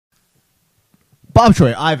Bob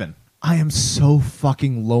Troy, Ivan. I am so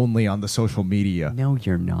fucking lonely on the social media. No,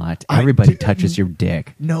 you're not. Everybody touches your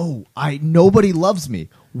dick. No, nobody loves me.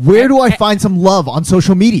 Where do I find some love on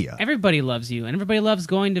social media? Everybody loves you, and everybody loves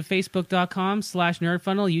going to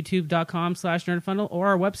facebook.com/nerdfunnel, youtube.com/nerdfunnel, or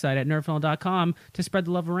our website at nerdfunnel.com to spread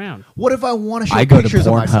the love around. What if I want to show I go pictures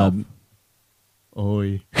to of myself?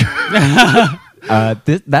 Pornhub.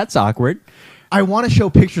 That's awkward. I want to show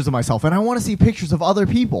pictures of myself, and I want to see pictures of other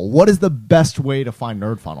people. What is the best way to find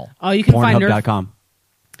NerdFunnel? Oh, you can find Pornhub.com.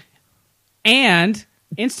 And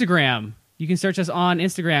Instagram. You can search us on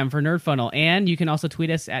Instagram for NerdFunnel, and you can also tweet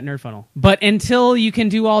us at NerdFunnel. But until you can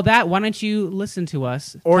do all that, why don't you listen to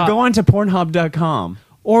us? Or go on to Pornhub.com.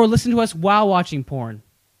 Or listen to us while watching porn.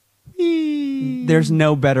 There's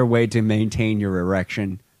no better way to maintain your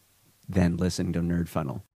erection than listen to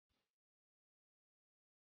NerdFunnel.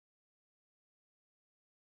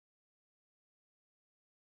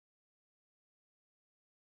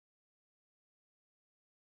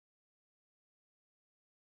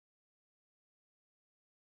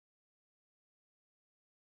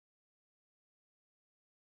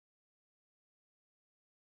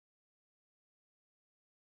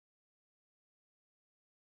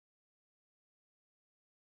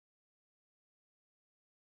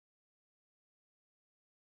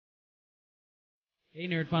 Hey,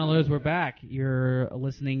 Nerd Funnelers, we're back. You're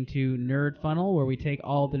listening to Nerd Funnel, where we take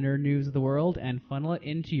all the nerd news of the world and funnel it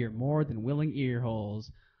into your more than willing ear holes.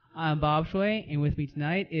 I'm Bob Schway, and with me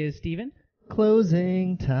tonight is Steven.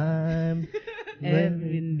 Closing time.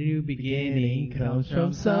 Every new beginning comes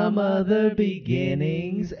from some other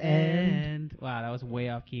beginnings and... Wow, that was way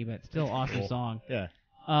off key, but still awesome song. Yeah.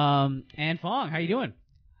 And Fong, how you doing?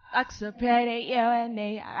 Looks so pretty, you and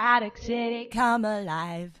me, Attic City, come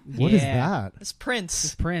alive. What is that? It's Prince.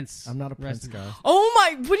 It's Prince. I'm not a Prince guy. Oh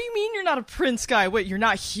my, what do you mean you're not a Prince guy? Wait, you're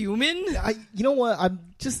not human? You know what?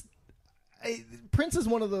 Prince is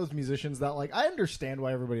one of those musicians that, like, I understand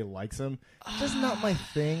why everybody likes him. Just not my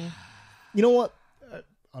thing. You know what?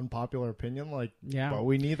 Unpopular opinion, like,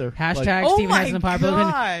 Bowie neither. Hashtag like, Steven has an unpopular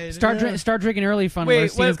opinion. Start drinking early, fun. Where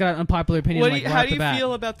Steven's got an unpopular opinion. How do you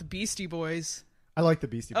feel about the Beastie Boys? I like the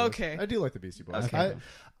Beastie Boys. Okay. I do like the Beastie Boys. Okay.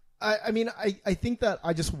 I mean, I think that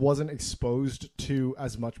I just wasn't exposed to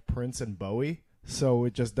as much Prince and Bowie, so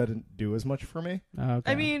it just didn't do as much for me.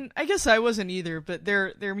 Okay. I mean, I guess I wasn't either, but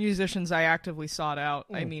they're musicians I actively sought out.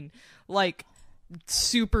 I mean, like,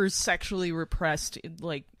 super sexually repressed,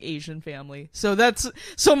 like, Asian family. So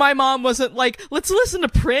my mom wasn't like, let's listen to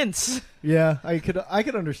Prince. Yeah, I could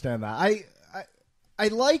understand that. I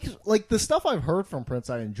like the stuff I've heard from Prince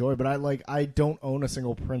I enjoy, but I don't own a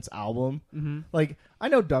single Prince album. Mm-hmm. Like, I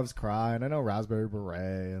know Doves Cry and I know Raspberry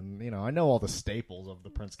Beret and, I know all the staples of the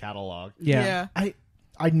Prince catalog. Yeah.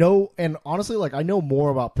 I know, and honestly, like, I know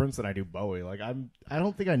more about Prince than I do Bowie. Like, I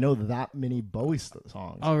don't think I know that many Bowie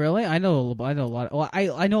songs. Oh, really? I know a lot. Well,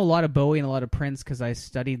 I know a lot of Bowie and a lot of Prince because I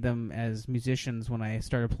studied them as musicians when I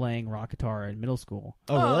started playing rock guitar in middle school.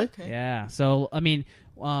 Oh, really? Okay. Yeah. So, I mean,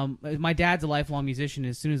 my dad's a lifelong musician.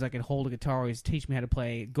 As soon as I could hold a guitar, he always teach me how to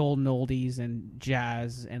play golden oldies and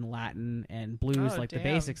jazz and Latin and blues, the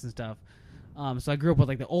basics and stuff. So I grew up with,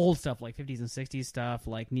 like, the old stuff, like 50s and 60s stuff,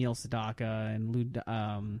 like Neil Sedaka and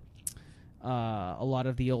a lot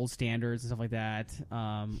of the old standards and stuff like that.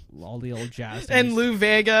 All the old jazz things. And Lou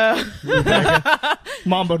Vega.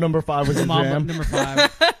 Mambo number 5 was a jam. Number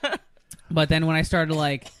 5. But then when I started,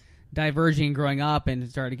 like, diverging growing up and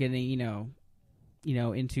started getting,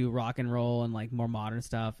 into rock and roll and, like, more modern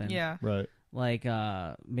stuff. And Yeah. Right. Like,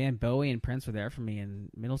 man, Bowie and Prince were there for me in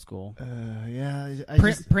middle school. Yeah.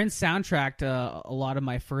 Prince soundtracked a lot of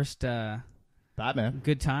my first Batman.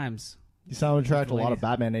 good times. You soundtracked a lot of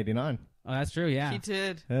Batman 89. Oh, that's true, yeah. He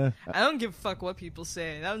did. Yeah. I don't give a fuck what people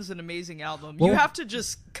say. That was an amazing album. Well, you have to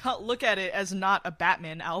just look at it as not a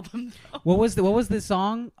Batman album, though. What was the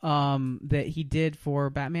song that he did for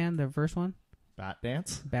Batman, the first one? Bat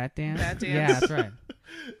Dance? Bat Dance? Bat Dance. Yeah, that's right.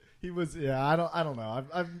 He was, I don't know.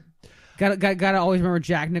 I've Gotta always remember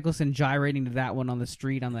Jack Nicholson gyrating to that one on the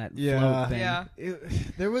street on that float thing. Yeah.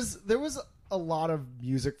 There was a lot of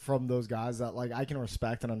music from those guys that, like, I can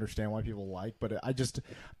respect and understand why people like, but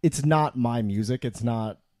it's not my music. It's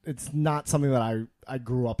not something that I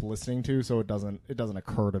grew up listening to, so it doesn't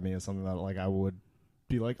occur to me as something that, like, I would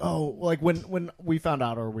be like, oh, like when we found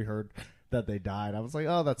out or we heard that they died, I was like,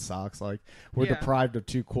 oh, that sucks. Like, we're deprived of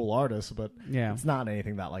 2 cool artists, but it's not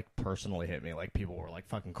anything that, like, personally hit me. Like, people were, like,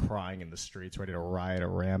 fucking crying in the streets, ready to riot or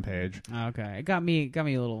rampage. Okay, it got me a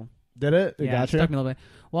little. Did it? It yeah, got it you? stuck me a little bit.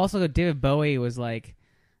 Well, also David Bowie was like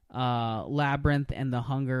Labyrinth and The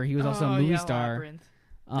Hunger. He was also a movie star. Labyrinth.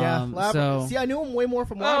 Labyrinth. See, I knew him way more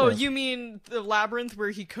from Oh, Labyrinth. you mean the Labyrinth where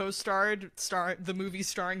he co-starred the movie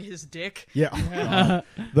starring his dick? Yeah.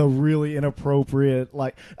 The really inappropriate,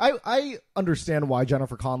 like, I understand why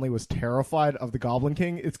Jennifer Connelly was terrified of the Goblin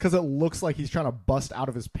King. It's because it looks like he's trying to bust out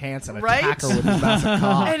of his pants and attack her with his massive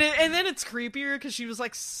cock. And then it's creepier because she was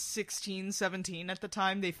like 16, 17 at the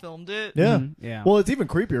time they filmed it. Yeah. Yeah. Well, it's even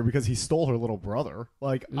creepier because he stole her little brother.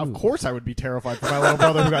 Like, of course I would be terrified for my little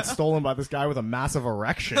brother who got stolen by this guy with a massive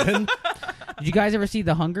erection. Did you guys ever see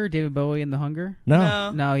The Hunger? David Bowie in The Hunger?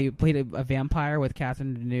 No. He played a vampire with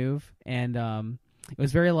Catherine Deneuve, and it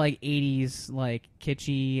was very like 80s, like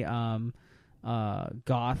kitschy,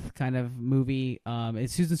 goth kind of movie.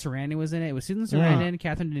 Susan Sarandon was in it. It was Susan Sarandon,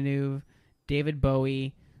 Catherine Deneuve, David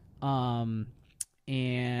Bowie, and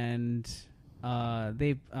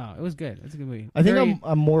it was good. It's a good movie. I think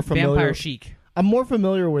I'm more familiar. Vampire chic. I'm more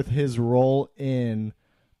familiar with his role in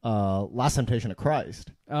Last Temptation of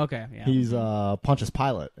Christ. Okay, yeah. He's Pontius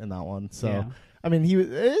Pilate in that one. So Yeah. I mean, he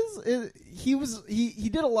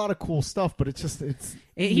did a lot of cool stuff, but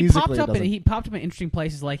He popped up in interesting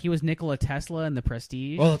places. Like he was Nikola Tesla in The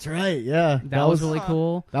Prestige. Oh, that's right. Yeah, that was really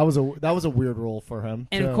cool. That was a weird role for him.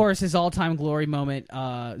 And of course, his all-time glory moment,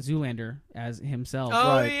 Zoolander as himself.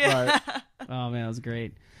 Oh, right. Oh man, that was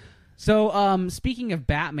great. So, speaking of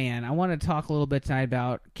Batman, I want to talk a little bit tonight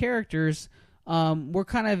about characters. We're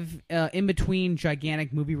kind of in between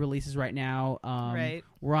gigantic movie releases right now. Right.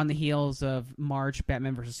 We're on the heels of March,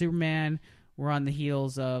 Batman vs. Superman. We're on the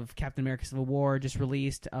heels of Captain America Civil War, just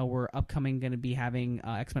released. We're upcoming going to be having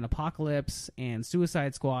X-Men Apocalypse and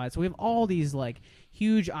Suicide Squad. So we have all these like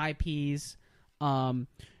huge IPs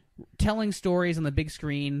telling stories on the big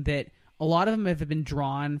screen that a lot of them have been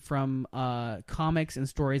drawn from comics and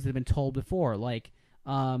stories that have been told before. Like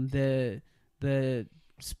the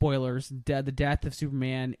spoilers, the death of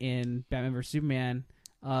Superman in Batman vs. Superman,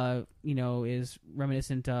 is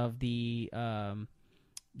reminiscent of the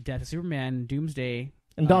death of Superman, Doomsday.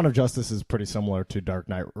 And Dawn of Justice is pretty similar to Dark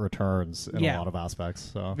Knight Returns in a lot of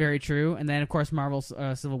aspects. So very true. And then, of course, Marvel's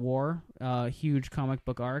Civil War, huge comic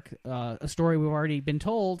book arc, a story we've already been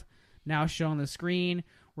told, now shown on the screen.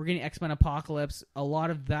 We're getting X-Men Apocalypse. A lot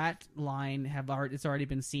of that line it's already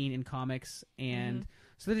been seen in comics, and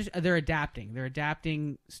so they're adapting. They're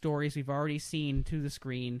adapting stories we've already seen to the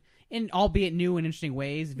screen, in albeit new and interesting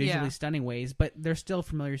ways, visually stunning ways, but they're still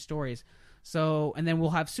familiar stories. So, and then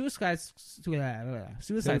we'll have Suicide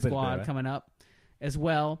Squad coming up as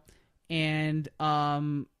well, and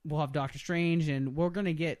we'll have Doctor Strange, and we're going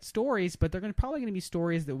to get stories, but they're probably going to be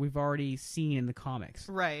stories that we've already seen in the comics.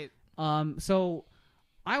 Right. So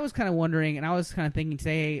I was kind of wondering, and I was kind of thinking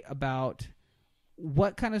today about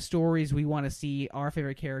what kind of stories we want to see our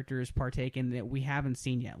favorite characters partake in that we haven't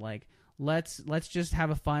seen yet. Like, let's just have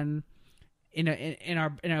a fun in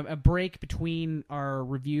a break between our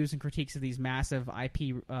reviews and critiques of these massive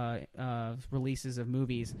IP releases of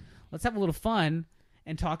movies. Let's have a little fun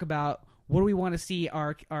and talk about what do we want to see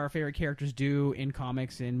our favorite characters do in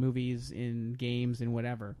comics, in movies, in games, and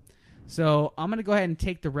whatever. So I'm going to go ahead and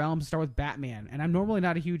take the realm and start with Batman. And I'm normally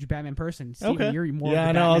not a huge Batman person. Steven, okay. You're more yeah, of I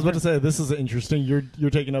a know. Batman I was about to person. say, this is interesting. You're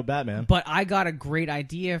taking up Batman. But I got a great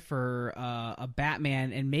idea for a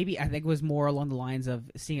Batman, and maybe I think it was more along the lines of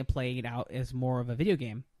seeing it played out as more of a video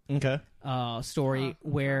game story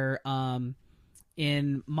where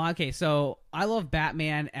in my case, so I love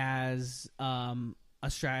Batman as a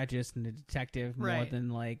strategist and a detective more than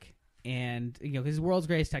like, and his world's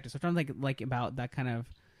greatest detective. So I'm trying to think about that kind of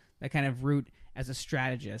route as a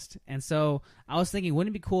strategist. And so I was thinking,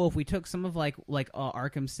 wouldn't it be cool if we took some of like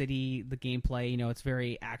Arkham City, the gameplay, it's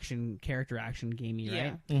very character action gamey,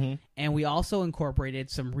 right? Mm-hmm. And we also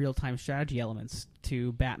incorporated some real-time strategy elements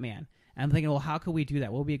to Batman. And I'm thinking, well, how could we do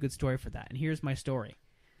that? What would be a good story for that? And here's my story.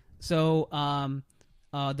 So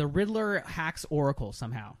the Riddler hacks Oracle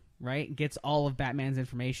somehow, right? Gets all of Batman's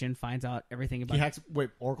information, finds out everything about... He hacks...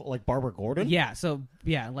 Wait, Oracle, like Barbara Gordon? Yeah, so,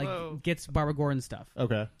 gets Barbara Gordon stuff.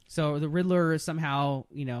 Okay. So the Riddler somehow,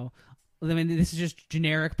 I mean, this is just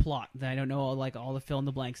generic plot that I don't know, like, all the fill in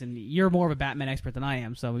the blanks, and you're more of a Batman expert than I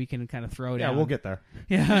am, so we can kind of throw down. Yeah, we'll get there.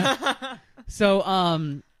 Yeah.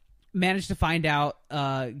 So, managed to find out,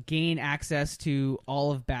 gain access to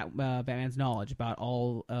all of Batman's knowledge about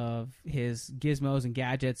all of his gizmos and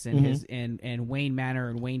gadgets and his and Wayne Manor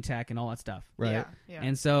and Wayne Tech and all that stuff. Right. Yeah.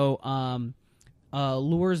 And so,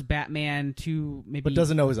 lures Batman to maybe, But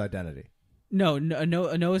doesn't know his identity. No,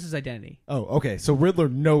 knows his identity. Oh, okay. So Riddler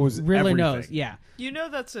knows everything. Knows, yeah.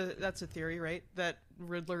 That's a theory, right? That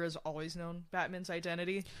Riddler has always known Batman's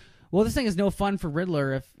identity. Well, this thing is no fun for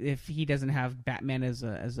Riddler if he doesn't have Batman as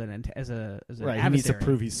an Right, adversary. he needs to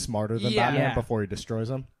prove he's smarter than Yeah. Batman Yeah. before he destroys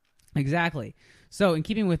him. Exactly. So in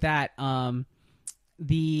keeping with that,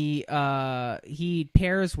 he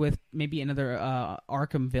pairs with maybe another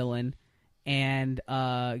Arkham villain and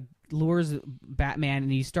lures Batman,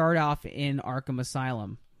 and you start off in Arkham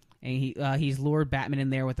Asylum, and he's lured Batman in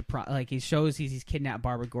there with he shows he's kidnapped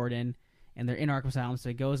Barbara Gordon, and they're in Arkham Asylum, so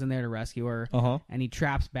he goes in there to rescue her, and he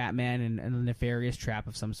traps Batman in a nefarious trap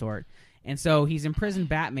of some sort, and so he's imprisoned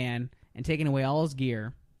Batman and taken away all his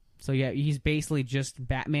gear. So yeah, he's basically just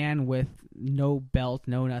Batman with no belt,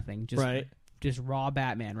 no nothing, just raw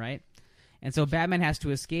Batman, right? And so Batman has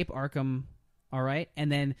to escape Arkham, all right?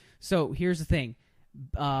 And then, so here's the thing.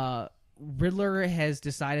 Riddler has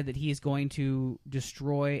decided that he is going to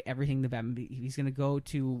destroy everything he's going to go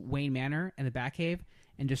to Wayne Manor and the Batcave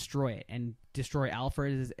and destroy it, and destroy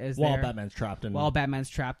Alfred as While there. Batman's trapped in. While Batman's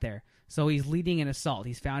trapped there. So he's leading an assault.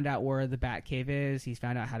 He's found out where the Batcave is. He's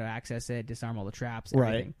found out how to access it, disarm all the traps,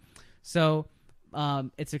 everything. Right. So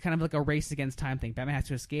it's a kind of like a race against time thing. Batman has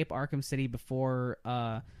to escape Arkham City before,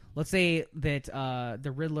 let's say that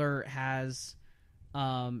the Riddler is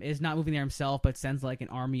not moving there himself, but sends like an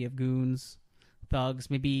army of goons, thugs,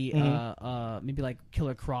 maybe like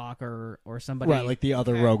Killer Croc or somebody, right, like the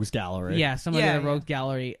other Rogues Gallery. Yeah, somebody in the Rogues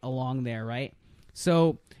Gallery along there, right?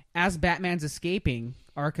 So as Batman's escaping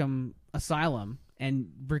Arkham Asylum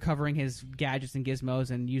and recovering his gadgets and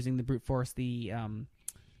gizmos and using the brute force, the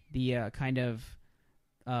kind of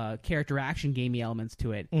character action gamey elements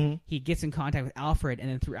to it, he gets in contact with Alfred, and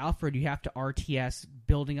then through Alfred you have to RTS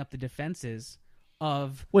building up the defenses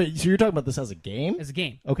of... Wait, so you're talking about this as a game? As a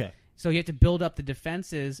game. Okay. So you have to build up the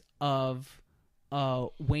defenses of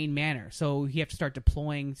Wayne Manor. So you have to start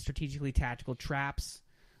deploying strategically tactical traps,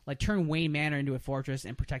 like turn Wayne Manor into a fortress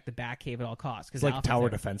and protect the Batcave at all costs. It's like a tower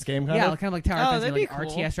defense game, kind of? of? Kind of like tower defense, that'd like be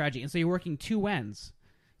cool. RTS strategy. And so you're working two ends.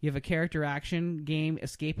 You have a character action game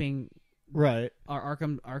escaping right our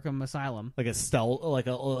Arkham Asylum, like a stealth, like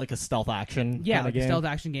a stealth action. Yeah, kind like of a game. stealth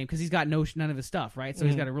action game, because he's got none of his stuff, right? So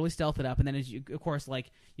he's got to really stealth it up, and then as you, of course, like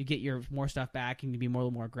you get your more stuff back, and you can be a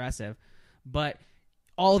little more aggressive. But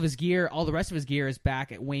all of his gear, all the rest of his gear is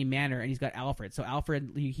back at Wayne Manor, and he's got Alfred. So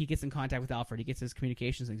Alfred, he gets in contact with Alfred. He gets his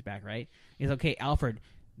communications things back, right? He's like, okay, Alfred,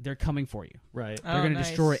 they're coming for you. Right. They're going to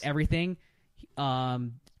destroy everything.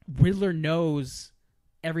 Riddler knows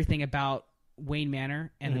everything about Wayne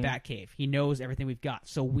Manor and the Batcave. He knows everything we've got.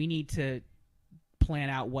 So we need to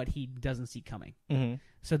plan out what he doesn't see coming.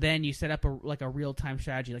 So then you set up a real-time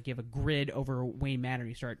strategy. Like you have a grid over Wayne Manor.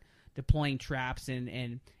 You start deploying traps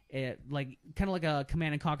and like kind of like a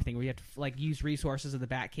command and conquer thing where you have to like use resources of the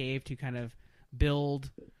Batcave to kind of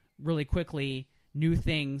build really quickly new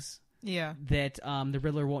things that the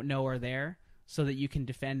Riddler won't know are there, so that you can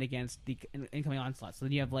defend against the incoming onslaught. So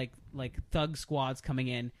then you have like thug squads coming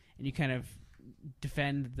in, and you kind of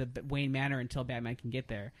defend the Wayne Manor until Batman can get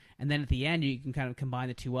there. And then at the end, you can kind of combine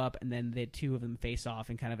the two up, and then the two of them face off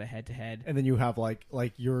in kind of a head-to-head. And then you have like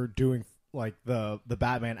you're doing like the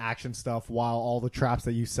Batman action stuff while all the traps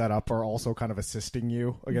that you set up are also kind of assisting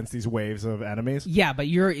you against these waves of enemies. Yeah, but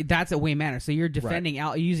that's at Wayne Manor. So you're defending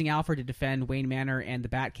using Alfred to defend Wayne Manor and the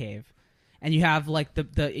Batcave. And you have like the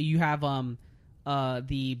bat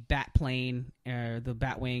plane, the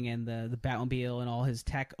Batwing, and the Batmobile, and all his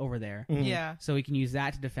tech over there. Yeah. So we can use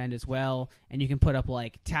that to defend as well, and you can put up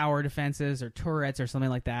like tower defenses or turrets or something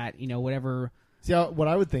like that. You know, whatever. See, what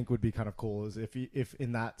I would think would be kind of cool is if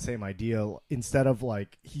in that same idea, instead of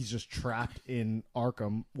like he's just trapped in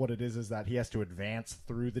Arkham, what it is that he has to advance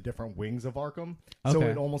through the different wings of Arkham. So Okay.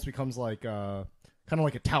 it almost becomes like kind of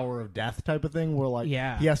like a Tower of Death type of thing, where like he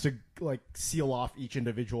has to like seal off each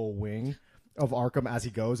individual wing of Arkham as he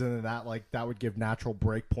goes, and then that would give natural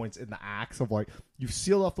break points in the acts of like you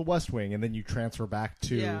seal off the West Wing, and then you transfer back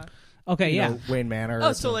to Wayne Manor.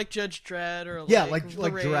 Oh, so like Judge Dredd or like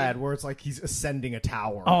Dredd, where it's like he's ascending a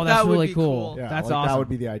tower. Oh, that's That would really be cool. cool. Yeah, That's like, awesome. That would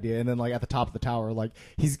be the idea. And then like at the top of the tower, like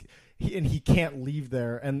he can't leave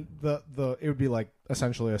there, and the it would be like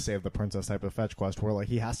essentially a Save the Princess type of fetch quest where like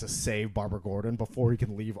he has to save Barbara Gordon before he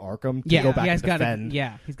can leave Arkham to go back and defend.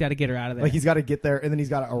 He's got to get her out of there. Like he's got to get there, and then he's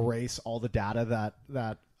got to erase all the data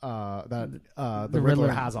that the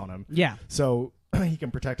Riddler has on him. Yeah. So he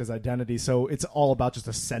can protect his identity. So it's all about just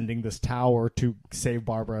ascending this tower to save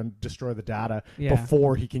Barbara and destroy the data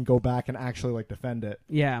before he can go back and actually like defend it.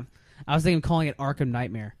 Yeah. I was thinking of calling it Arkham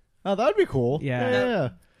Nightmare. Oh, that would be cool. Yeah.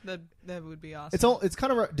 That would be awesome. It's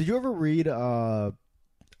kind of. Did you ever read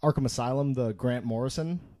Arkham Asylum, the Grant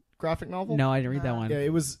Morrison graphic novel? No, I didn't read that one. Yeah,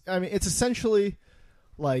 it was. I mean, it's essentially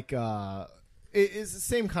like it's the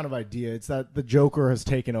same kind of idea. It's that the Joker has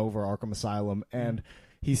taken over Arkham Asylum, and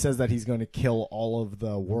he says that he's going to kill all of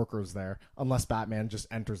the workers there unless Batman just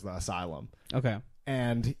enters the asylum. Okay.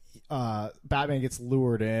 And Batman gets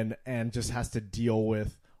lured in and just has to deal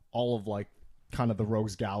with all of like kind of the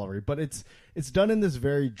rogues gallery. But it's done in this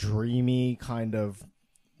very dreamy kind of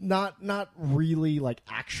not really like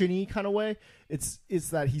action-y kind of way. It's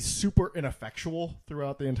that he's super ineffectual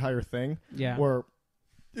throughout the entire thing. Yeah. Where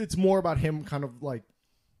it's more about him kind of like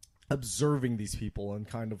observing these people and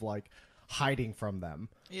kind of like hiding from them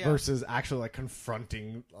versus actually like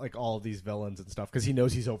confronting like all of these villains and stuff, because he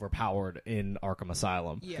knows he's overpowered in Arkham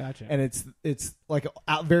Asylum. Yeah. Gotcha. And it's like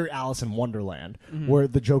very Alice in Wonderland, where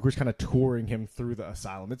the Joker's kind of touring him through the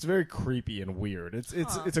asylum. It's very creepy and weird.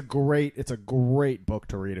 It's a great book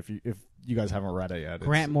to read if you guys haven't read it yet.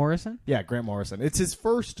 Grant Morrison? Yeah, Grant Morrison. It's his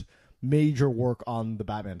first major work on the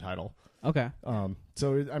Batman title. Okay.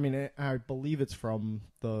 So I mean, I believe it's from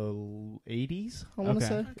the 80s. I want to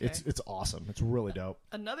say it's awesome. It's really dope.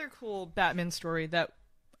 Another cool Batman story that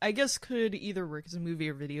I guess could either work as a movie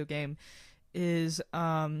or video game is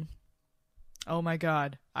oh my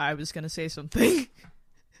god, I was gonna say something.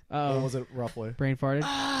 What was it roughly? Brain farted?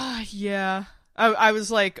 Yeah. I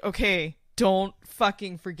was like, okay, don't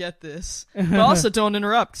fucking forget this, but also don't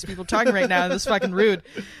interrupt because people are talking right now and this is fucking rude.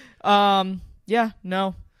 Yeah,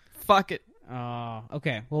 no. Fuck it.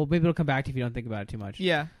 Okay. Well, maybe it'll come back to you if you don't think about it too much.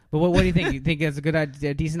 Yeah. But what do you think? You think it's a good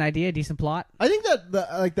idea, decent idea, decent plot? I think that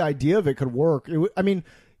the idea of it could work. I mean,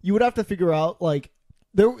 you would have to figure out like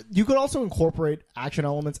you could also incorporate action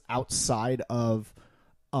elements outside of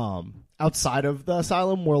the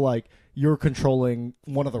asylum, where like you're controlling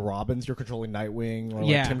one of the Robins, you're controlling Nightwing or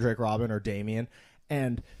like Tim Drake Robin or Damian,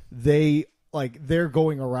 and they're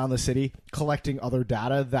going around the city collecting other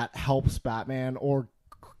data that helps Batman or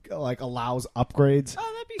like allows upgrades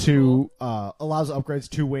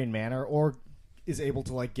to Wayne Manor, or is able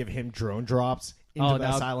to like give him drone drops into the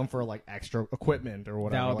asylum for like extra equipment or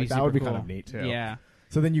whatever. That would be kind of neat too. Yeah.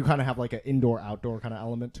 So then you kind of have like an indoor-outdoor kind of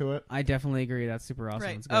element to it. I definitely agree. That's super awesome.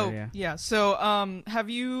 Right. It's a good idea. Yeah. So, have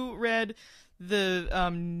you read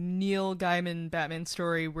the Neil Gaiman Batman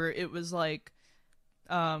story where it was like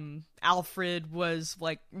Alfred was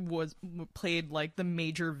played like the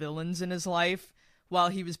major villains in his life while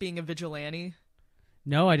he was being a vigilante?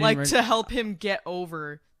 No, I didn't. To help him get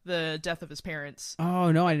over the death of his parents.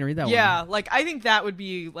 Oh no, I didn't read that one. Yeah, like I think that would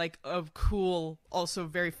be like a cool, also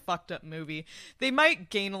very fucked up movie. They might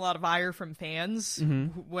gain a lot of ire from fans,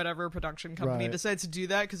 whatever production company decides to do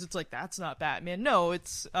that, because it's like, that's not Batman. No,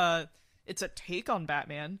 it's a take on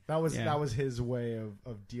Batman. That was his way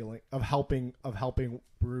of helping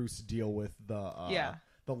Bruce deal with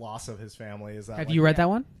the loss of his family. Is that have you read that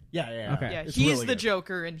one? Yeah. Okay. Yeah, it's he's really the good.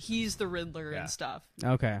 Joker and he's the Riddler and stuff.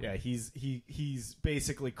 Okay. Yeah, he's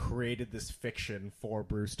basically created this fiction for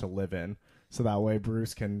Bruce to live in, so that way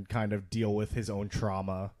Bruce can kind of deal with his own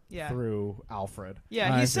trauma through Alfred.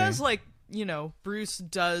 Yeah, he says like, Bruce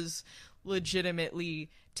does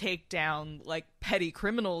legitimately take down like petty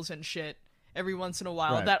criminals and shit every once in a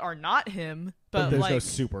while that are not him, but there's like no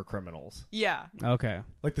super criminals. Yeah. Okay.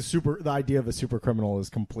 Like the idea of a super criminal is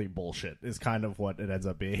complete bullshit. Is kind of what it ends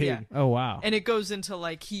up being. Yeah. Oh wow. And it goes into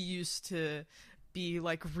like he used to be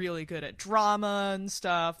like really good at drama and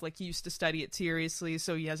stuff. Like he used to study it seriously,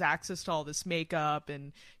 so he has access to all this makeup,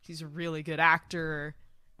 and he's a really good actor.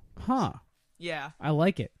 Huh. Yeah. I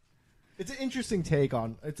like it. It's an interesting take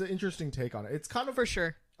on it. It's kind of For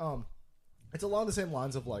sure. It's along the same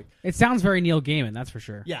lines of like It sounds very Neil Gaiman, that's for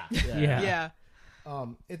sure. yeah. Yeah.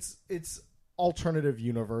 It's alternative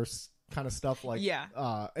universe kind of stuff, like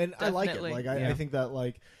and definitely. I like it. Like I think that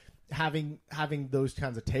like having those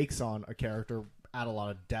kinds of takes on a character add a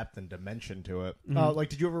lot of depth and dimension to it. Like,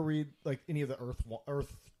 did you ever read like any of the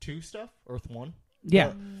Earth 2 stuff? Earth 1?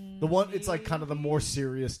 Yeah. The one, it's like kind of the more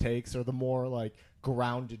serious takes or the more like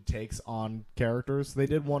grounded takes on characters. They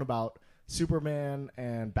did one about Superman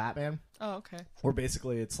and Batman. Oh, okay. Where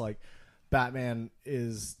basically it's like Batman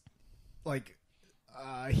is like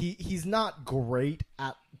he's not great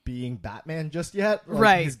at being Batman just yet. Like,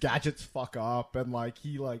 right. His gadgets fuck up, and like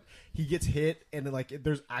he gets hit, and then like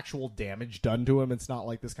there's actual damage done to him. It's not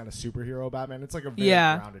like this kind of superhero Batman. It's like a very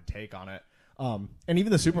grounded take on it. And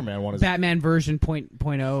even the Superman one is Batman version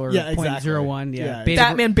 0.0 or exactly. 0.01. Yeah.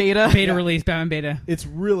 Batman beta. Beta release, Batman beta. It's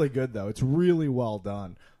really good though. It's really well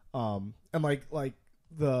done. And like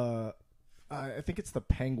the I think it's the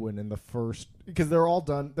Penguin in the first, because they're all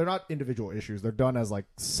done. They're not individual issues. They're done as like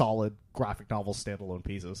solid graphic novel standalone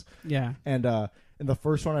pieces. Yeah. And in the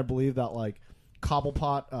first one, I believe that like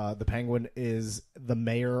Cobblepot, the Penguin, is the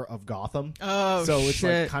mayor of Gotham. Oh, so it's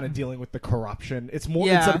shit. like kind of dealing with the corruption. It's more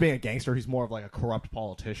Yeah. instead of being a gangster, he's more of like a corrupt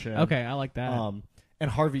politician. Okay, I like that. And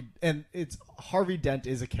Harvey Dent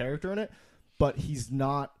is a character in it, but he's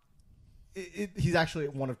not. He's actually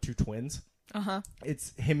one of two twins.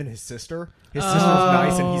 It's him and his sister. His sister's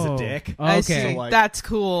nice and he's a dick. Okay. So, like, that's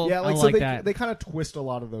cool. Yeah, like, I so like that. they kind of twist a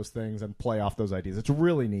lot of those things and play off those ideas. It's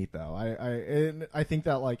really neat, though. I think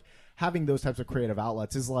that like having those types of creative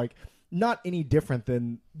outlets is like not any different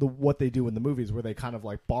than what they do in the movies, where they kind of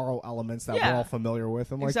like borrow elements that we're all familiar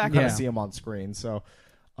with and like Exactly. you kind of Yeah. see them on screen. So,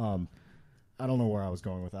 I don't know where I was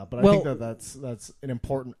going with that, but Well- I think that's an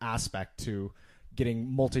important aspect to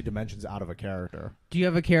getting multi-dimensions out of a character. Do you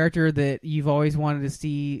have a character that you've always wanted to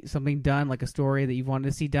see something done, like a story that you've wanted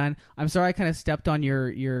to see done? I'm sorry I kind of stepped on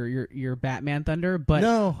your Batman thunder, but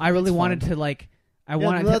No, I really it's wanted fine. to like. I Yeah,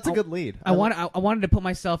 wanted. no, that's to, a good lead. I wanted to put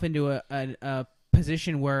myself into a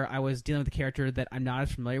position where I was dealing with a character that I'm not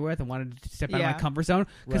as familiar with, and wanted to step out of Yeah. my comfort zone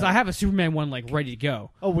because Right. I have a Superman one like ready to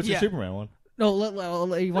go. Oh, what's Yeah. your Superman one? No,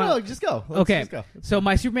 you want No, just go. Let's okay. just go. So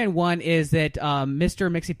my Superman one is that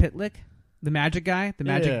Mr. Mxyzptlk, the magic guy, the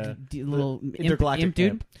magic Yeah. little intergalactic imp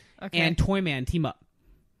dude, imp. Okay. and Toyman team up,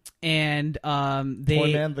 and they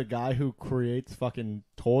Toyman, the guy who creates fucking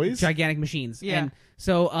toys. gigantic machines. Yeah. And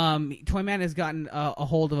so Toyman has gotten a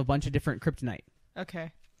hold of a bunch of different kryptonite,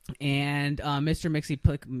 Okay. and Mr.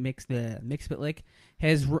 Mxyzptlk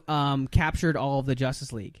has captured all of the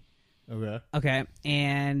Justice League. Okay. Okay,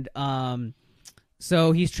 and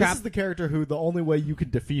so he's This trapped. is the character who the only way you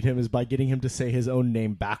can defeat him is by getting him to say his own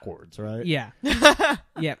name backwards, right? Yeah,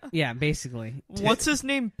 yeah, basically. What's his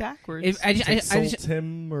name backwards? I just Insult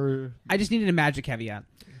him or I just needed a magic caveat.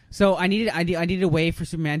 So I needed a way for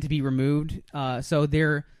Superman to be removed. So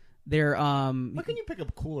they're why couldn't you pick a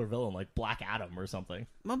cooler villain like Black Adam or something?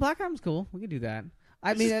 well, Black Adam's cool. We could do that.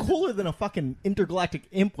 I This mean, is cooler than a fucking intergalactic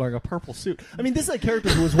imp wearing a purple suit. I mean, this is a character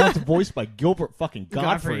who was once voiced by Gilbert fucking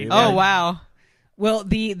Godfrey. Godfrey. Oh, wow. well,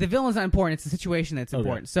 the villain's not important. It's the situation that's Okay.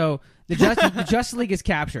 important. So the Justice League is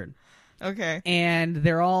captured, Okay. and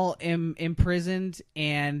they're all imprisoned,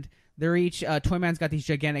 and they're each Toyman's got these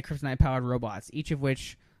gigantic kryptonite powered robots, each of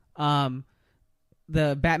which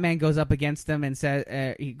the Batman goes up against them and says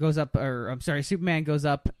Superman goes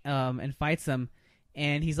up and fights them,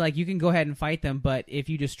 and he's like, you can go ahead and fight them, but if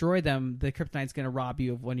you destroy them, the kryptonite's going to rob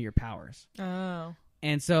you of one of your powers. Oh.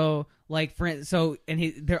 And so, like,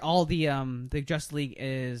 they're all the Justice League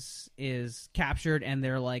is captured, and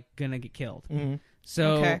they're like gonna get killed. Mhm.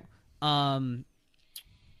 So, Okay. and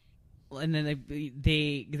then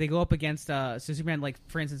they go up against so Superman, like,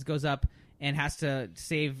 for instance, goes up and has to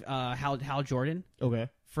save Hal Jordan Okay.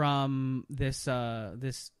 from this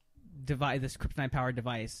device, this kryptonite powered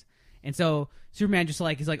device. And so Superman just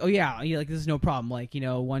like, he's like, oh yeah, like, this is no problem. Like,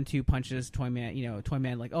 1-2 punches Toyman.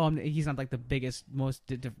 Toyman, like, he's not like the biggest, most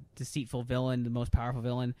deceitful villain, the most powerful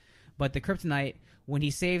villain, but the kryptonite, when he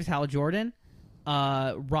saves Hal Jordan,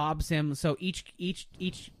 robs him. So each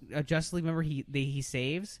Justice League member he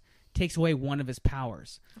saves takes away one of his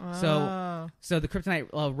powers. Oh. So the kryptonite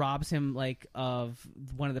robs him like of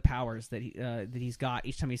one of the powers that he's got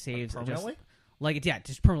each time he saves. Permanently?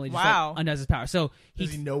 Just permanently. Just, Wow. like, undoes his power. So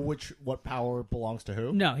Does he know what power belongs to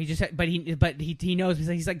who? no, he just but he knows.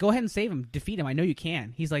 He's like, go ahead and save him, defeat him. I know you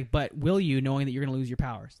can. He's like, but will you, knowing that you're going to lose your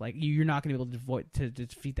powers? Like, you're not going to be able to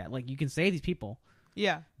defeat that. Like, you can save these people,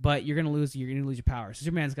 Yeah. but you're going to lose your powers. So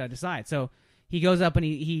Superman's got to decide. So he goes up and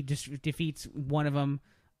he just defeats one of them.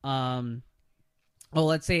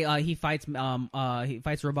 Let's say he fights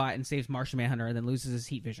Robot and saves Martian Manhunter, and then loses his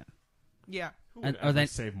heat vision. Yeah. Who would or ever then-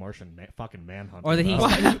 save Martian fucking Manhunter? Or that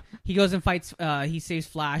though? he goes and fights. He saves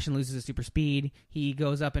Flash and loses his super speed. He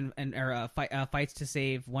goes up and fights to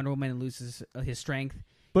save Wonder Woman and loses his strength.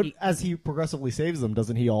 But as he progressively saves them,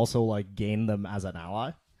 doesn't he also like gain them as an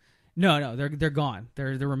ally? No, they're gone.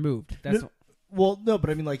 They're removed. That's No, but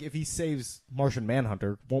I mean, like, if he saves Martian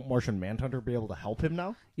Manhunter, won't Martian Manhunter be able to help him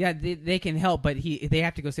now? yeah. They can help, but they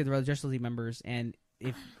have to go save the other Justice League members. And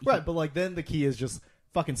if Right, but like then the key is just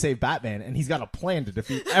fucking save Batman, and he's got a plan to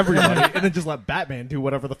defeat everybody, and then just let Batman do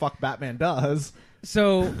whatever the fuck Batman does.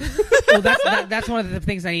 So, that's one of the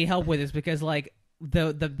things I need help with, is because like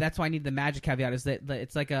that's why I need the magic caveat, is that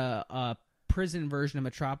it's like a prison version of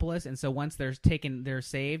Metropolis, and so once they're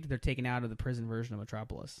saved, they're taken out of the prison version of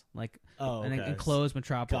Metropolis, like an enclosed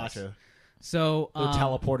Metropolis. Gotcha. So They're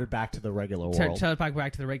teleported back to the regular world. Teleported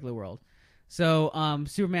back to the regular world. So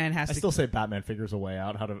Superman has I to still say Batman figures a way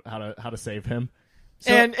out how to save him.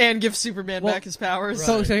 So- and give Superman back his powers.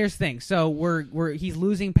 So here's the thing. So he's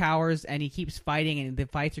losing powers, and he keeps fighting, and the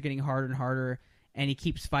fights are getting harder and harder. and he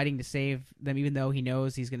keeps fighting to save them, even though he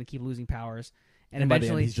knows he's going to keep losing powers. And by the end,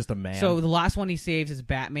 eventually, he's just a man. So the last one he saves is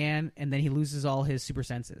Batman, and then he loses all his super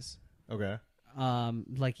senses. Okay.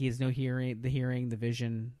 Like he has no hearing, the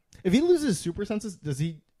vision. If he loses super senses,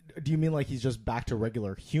 do you mean like he's just back to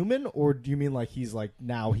regular human, or do you mean like he's like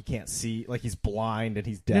now he can't see, like he's blind and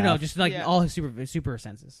he's deaf? No, just like all his super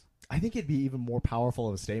senses. I think it'd be even more powerful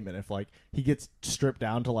of a statement if like he gets stripped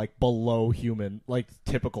down to like below human, like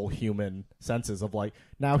typical human senses of like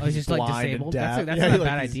now he's just blind like disabled. and deaf. That's not a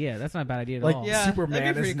bad idea. That's not a bad idea at like all. Yeah, Superman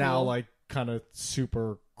that'd be is pretty now cool. like kind of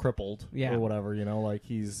super crippled or whatever, you know, like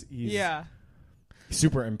he's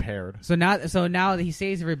super impaired. So now that he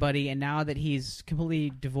saves everybody, and now that he's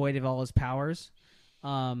completely devoid of all his powers,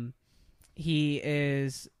 they're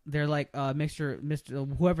like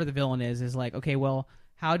Mr. Whoever the villain is like, okay, well,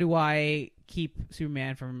 how do I keep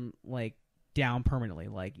Superman from like down permanently?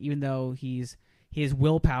 Like, even though his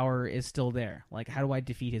willpower is still there, like how do I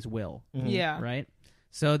defeat his will? Mm-hmm. Yeah. Right.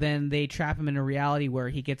 So then they trap him in a reality where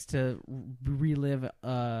he gets to live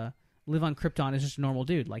on Krypton as just a normal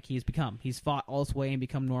dude. Like he's fought all this way and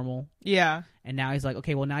become normal. Yeah. And now he's like,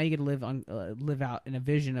 okay, well, now you get to live out in a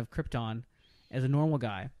vision of Krypton as a normal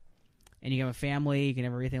guy, and you can have a family, you can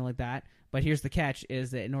have everything like that. But here's the catch: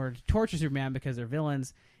 is that in order to torture Superman because they're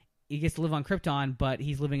villains, he gets to live on Krypton, but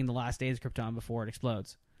he's living in the last days of Krypton before it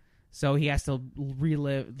explodes. So he has to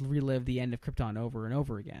relive the end of Krypton over and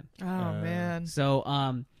over again. Oh man. So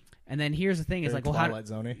and then here's the thing: is like, well, Twilight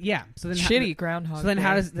Zone-y. yeah. So then Shitty Groundhog. So then Day.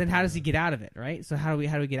 how does he get out of it, right? So how do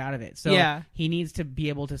we get out of it? So he needs to be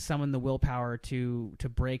able to summon the willpower to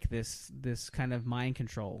break this kind of mind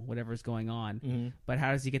control, whatever's going on. Mm-hmm. But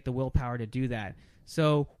how does he get the willpower to do that?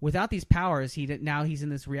 So without these powers, now he's in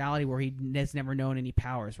this reality where he has never known any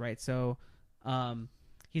powers, right? So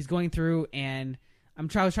he's going through, and I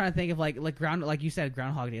was trying to think of like you said,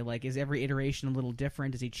 Groundhog Day. Like, is every iteration a little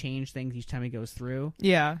different? Does he change things each time he goes through?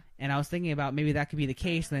 Yeah. And I was thinking about maybe that could be the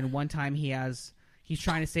case. And then one time he's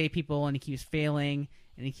trying to save people and he keeps failing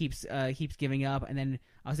and he keeps giving up. And then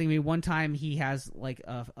I was thinking maybe one time he has like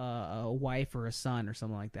a wife or a son or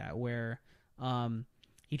something like that, where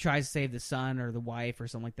he tries to save the son or the wife or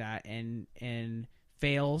something like that and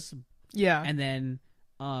fails. Yeah. And then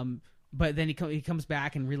but then he comes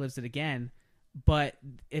back and relives it again. But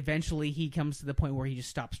eventually he comes to the point where he just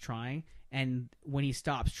stops trying. And when he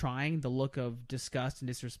stops trying, the look of disgust and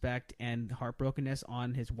disrespect and heartbrokenness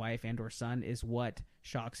on his wife and or son is what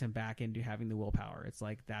shocks him back into having the willpower. It's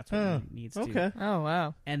like that's what he needs to. Oh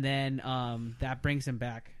wow. And then that brings him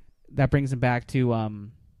back. That brings him back to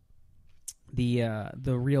the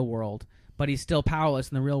real world. But he's still powerless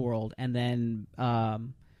in the real world. And then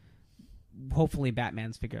hopefully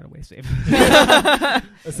Batman's figured out a way to save him.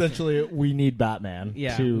 Essentially, we need Batman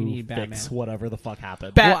to we need Batman. fix whatever the fuck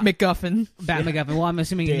happened. MacGuffin. MacGuffin. Well, I'm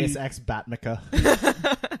assuming Deus Ex Batmica.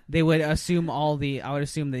 they would assume I would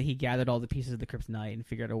assume that he gathered all the pieces of the Kryptonite and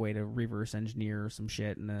figured out a way to reverse engineer some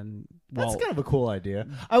shit, and then That's kind of a cool idea.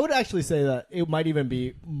 I would actually say that it might even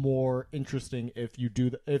be more interesting if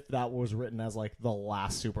if that was written as like the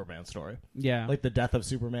last Superman story. Yeah. Like the death of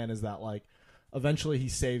Superman is that like eventually he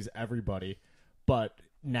saves everybody, but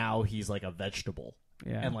now he's like a vegetable.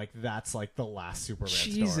 Yeah. And like that's like the last Superman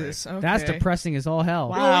Jesus. story. Okay. That's depressing as all hell.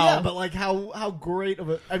 Wow. Well, yeah, but like how great of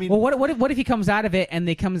a I mean Well, what if he comes out of it and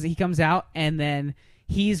he comes out and then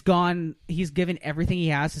he's given everything he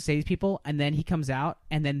has to save these people, and then he comes out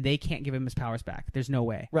and then they can't give him his powers back. There's no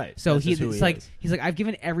way. Right. So That's just who he's he like is. he's like, I've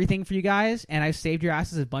given everything for you guys and I've saved your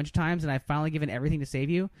asses a bunch of times and I've finally given everything to save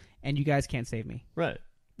you and you guys can't save me. Right.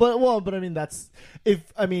 But I mean that's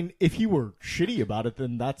if he were shitty about it,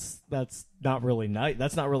 then that's not really nice.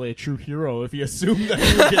 That's not really a true hero if he assumed that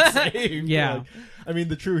he would get saved. Yeah. Like, I mean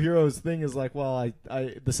the true hero's thing is like, well,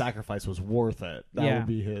 I the sacrifice was worth it. That Yeah. would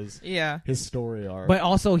be his story arc. But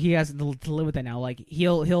also he has to live with that now. Like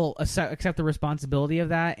he'll accept the responsibility of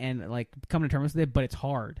that and like come to terms with it, but it's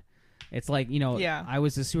hard. It's like, I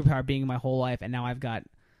was a superpower being my whole life, and now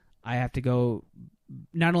I have to go.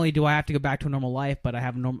 Not only do I have to go back to a normal life, but I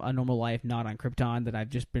have a normal life not on Krypton that I've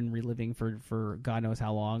just been reliving for God knows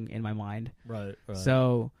how long in my mind. Right.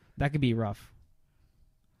 So that could be rough.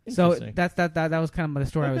 So that was kind of the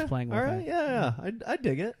story I was playing with. All right, yeah. I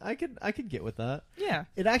dig it. I could get with that. Yeah.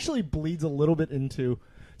 It actually bleeds a little bit into,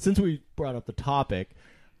 since we brought up the topic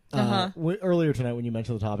earlier tonight when you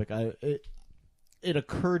mentioned the topic, it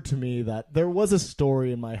occurred to me that there was a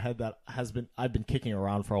story in my head that I've been kicking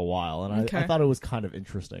around for a while, and I thought it was kind of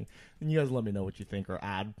interesting. And you guys let me know what you think or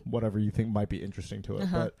add whatever you think might be interesting to it.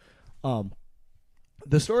 But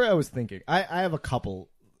the story I was thinking, I have a couple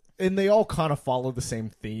and they all kind of follow the same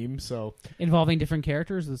theme. So Involving different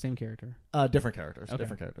characters or the same character? different characters, Okay.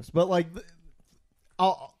 different characters. But like,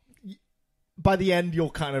 by the end, you'll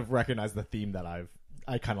kind of recognize the theme that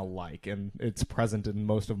I kind of like, and it's present in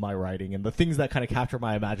most of my writing and the things that kind of capture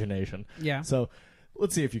my imagination. Yeah. So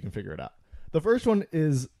let's see if you can figure it out. The first one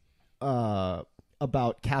is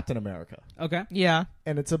about Captain America. Okay. Yeah.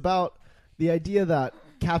 And it's about the idea that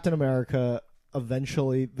Captain America,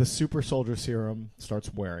 eventually the super soldier serum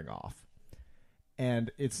starts wearing off.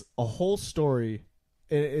 And it's a whole story.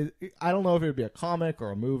 I don't know if it would be a comic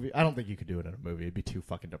or a movie. I don't think you could do it in a movie. It'd be too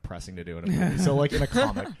fucking depressing to do in a movie. So like in a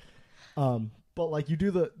comic. But like you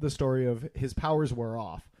do the story of his powers wear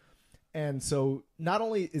off. And so not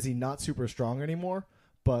only is he not super strong anymore,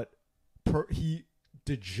 but he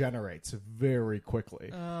degenerates very quickly.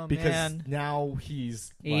 Oh, because man. now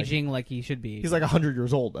he's Aging like he should be. He's like 100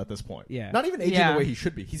 years old at this point. Yeah. Not even aging Yeah. the way he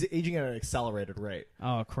should be. He's aging at an accelerated rate.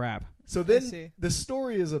 Oh, crap. So I then see. the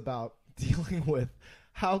story is about dealing with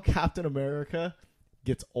how Captain America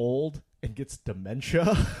gets old and gets dementia.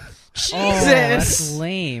 Jesus. Oh, that's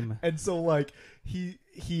lame. And so like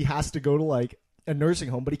he has to go to like a nursing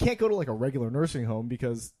home, but he can't go to like a regular nursing home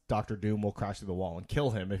because Dr. Doom will crash through the wall and kill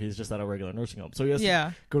him if he's just at a regular nursing home. So he has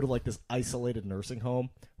to go to like this isolated nursing home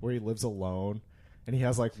where he lives alone, and he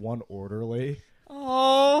has like one orderly.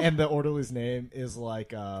 Oh. And the orderly's name is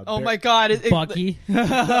like Oh my God. Bucky.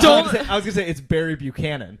 I was gonna say it's Barry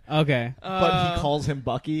Buchanan, Okay. but he calls him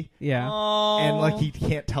Bucky. Yeah. Oh. And like he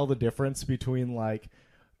can't tell the difference between like,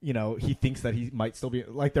 you know, he thinks that he might still be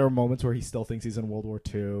like, there are moments where he still thinks he's in World War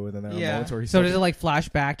II, and then there are moments where he's So does it like flash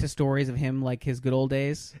back to stories of him like his good old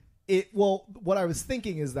days? Well, what I was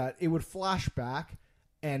thinking is that it would flash back,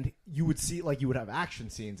 and you would see like you would have action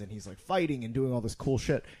scenes, and he's like fighting and doing all this cool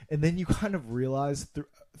shit, and then you kind of realize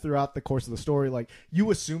throughout the course of the story, like you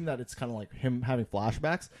assume that it's kind of like him having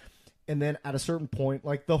flashbacks, and then at a certain point,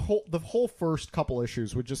 like the whole first couple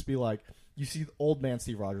issues would just be like, you see the old man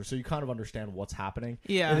Steve Rogers, so you kind of understand what's happening.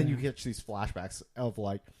 Yeah. And then you get these flashbacks of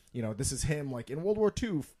like, you know, this is him like in World War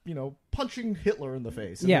II, you know, punching Hitler in the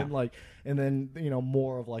face. And then you know,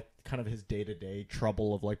 more of like kind of his day-to-day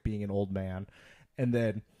trouble of like being an old man. And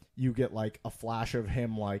then you get like a flash of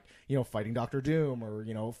him like, you know, fighting Dr. Doom, or,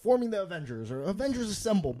 you know, forming the Avengers, or Avengers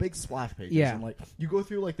Assemble, big splash pages. Yeah. And like you go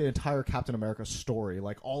through like the entire Captain America story,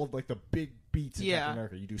 like all of like the big beats in Captain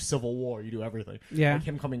America. You do Civil War, you do everything. Yeah. Like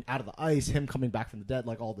him coming out of the ice, him coming back from the dead,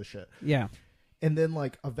 like all this shit. Yeah. And then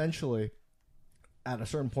like eventually at a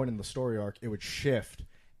certain point in the story arc, it would shift,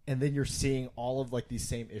 and then you're seeing all of like these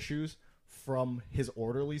same issues from his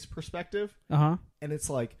orderly's perspective. Uh-huh. And it's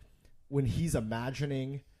like when he's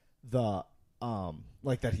imagining the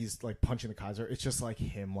like that he's like punching the Kaiser, it's just like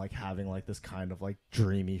him like having like this kind of like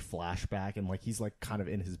dreamy flashback, and like he's like kind of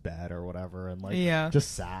in his bed or whatever, and like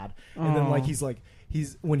just sad. And then like he's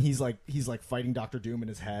fighting Dr. Doom in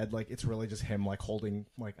his head, like it's really just him like holding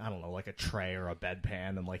like, I don't know, like a tray or a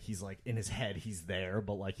bedpan, and like he's like in his head he's there,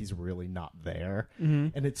 but like he's really not there.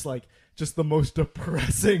 And it's like just the most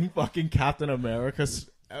depressing fucking Captain America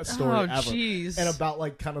story ever. Geez. And about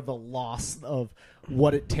like kind of the loss of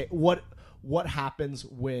what happens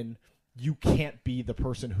when you can't be the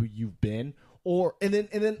person who you've been, and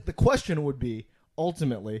then the question would be,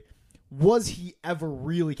 ultimately, was he ever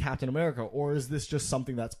really Captain America, or is this just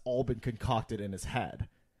something that's all been concocted in his head?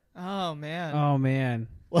 Oh man. Oh man.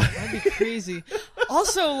 That'd be crazy.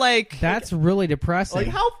 Also, like, That's really depressing. Like,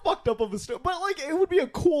 how fucked up of a story? But like, it would be a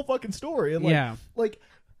cool fucking story, and like, like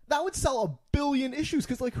that would sell 1 billion issues,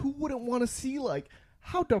 because like, who wouldn't want to see like,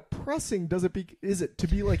 how depressing is it to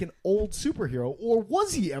be like an old superhero? Or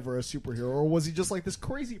was he ever a superhero? Or was he just like this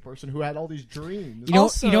crazy person who had all these dreams? You know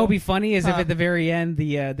what would be funny is if at the very end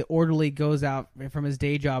the orderly goes out from his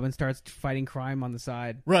day job and starts fighting crime on the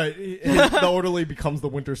side. Right. The orderly becomes the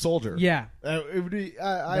Winter Soldier. Yeah. It would be,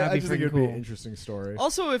 I That'd be just think it would cool. be an interesting story.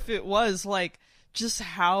 also, if it was like, just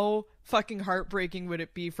how fucking heartbreaking would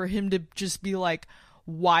it be for him to just be like,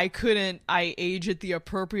 why couldn't I age at the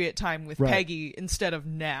appropriate time with Peggy instead of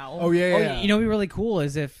now? Oh yeah. You know, what'd be really cool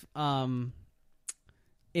is if the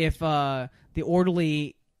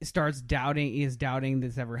orderly starts doubting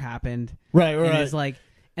this ever happened. Right. And is like,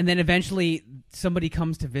 and then eventually somebody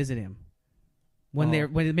comes to visit him when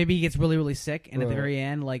maybe he gets really, really sick, and at the very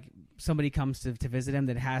end, like somebody comes to visit him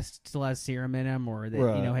that still has serum in him, or that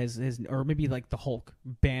you know his or maybe like the Hulk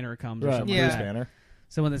Banner comes or something. Bruce Banner.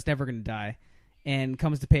 Someone that's never going to die, and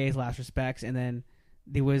comes to pay his last respects, and then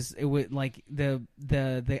it was like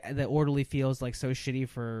the orderly feels like so shitty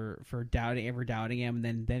for doubting him,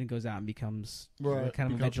 and then goes out and becomes kind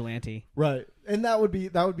of a vigilante, right? And that would be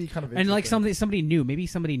kind of and like somebody new, maybe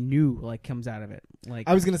somebody new like comes out of it. Like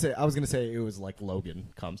I was gonna say it was like Logan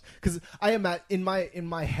comes, because I am in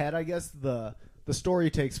my head, I guess the story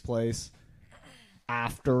takes place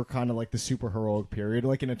after kind of like the superheroic period,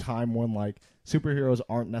 like in a time when like superheroes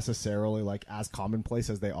aren't necessarily like as commonplace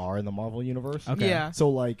as they are in the Marvel universe. Okay. Yeah. So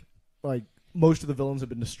like most of the villains have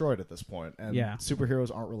been destroyed at this point, and Yeah.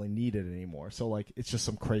 superheroes aren't really needed anymore. So like it's just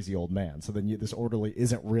some crazy old man. So then this orderly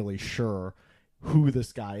isn't really sure who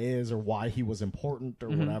this guy is or why he was important or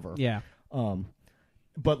whatever. Yeah.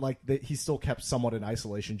 But like he still kept somewhat in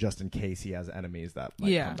isolation just in case he has enemies that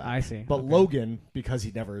might come back. I see. But Logan, because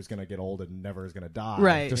he never is going to get old and never is going to die,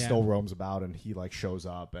 Right. just Yeah. still roams about, and he like shows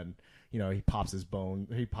up, and you know he pops his bone.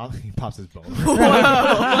 He pops his bone.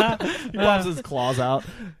 He pops his claws out,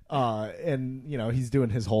 and you know he's doing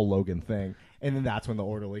his whole Logan thing. And then that's when the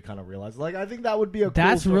orderly kind of realizes, like, I think that would be a cool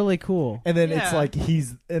That's story. really cool. And then it's Yeah. like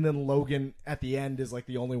and then Logan at the end is like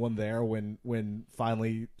the only one there when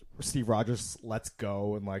finally Steve Rogers lets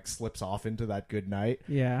go and like slips off into that good night.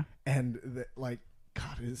 Yeah. And like,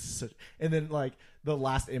 God, it is such. And then like the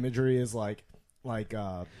last imagery is like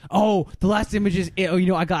Oh, the last image is. Oh, you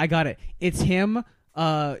know, I got it. It's him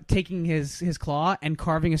taking his claw and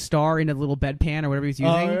carving a star in a little bedpan or whatever he's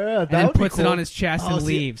using, yeah, and that then would be puts it cool. on his chest and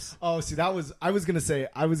leaves. See, that was I was gonna say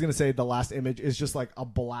the last image is just like a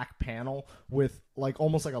black panel with like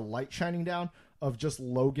almost like a light shining down of just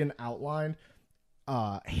Logan outlined,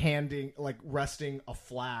 resting a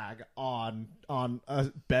flag on a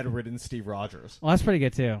bedridden Steve Rogers. Well, that's pretty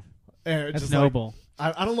good too. And it's That's just noble.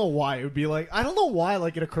 I don't know why it would be like, I don't know why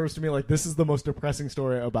like it occurs to me like this is the most depressing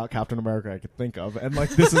story about Captain America I could think of, and like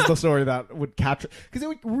this is the story that would capture, because it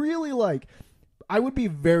would really like, I would be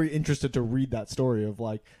very interested to read that story of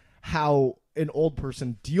like how an old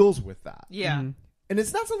person deals with that. Yeah. Mm-hmm. And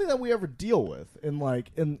it's not something that we ever deal with in like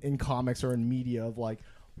in comics or in media, of like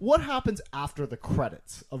what happens after the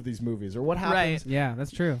credits of these movies, or what happens, Right. Yeah, that's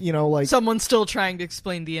true. you know, like Someone's still trying to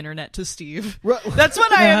explain the internet to Steve. Right. That's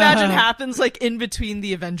what I imagine happens, like, in between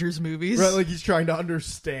the Avengers movies. right, like he's trying to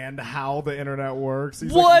understand how the internet works.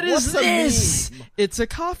 He's What like, is "What's a this? meme?" It's a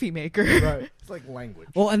coffee maker. Right. It's like language.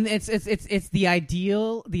 Well, and it's the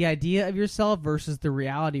idea of yourself versus the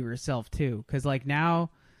reality of yourself too, because like now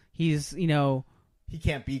he's He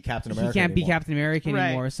can't be Captain America. he can't be anymore. Captain America Right.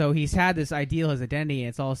 anymore, so he's had this ideal, his identity, and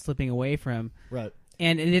it's all slipping away from him. Right.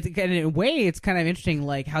 And in a way, it's kind of interesting,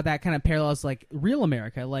 like how that kind of parallels like real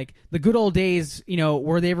America, like the good old days.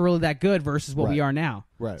 Were they ever really that good versus what we Right. are now?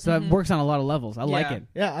 Right. So it works on a lot of levels. I like Yeah. it.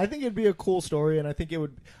 Yeah, I think it'd be a cool story, and I think it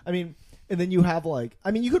would. I mean, and then you have like,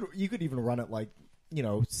 I mean, you could even run it like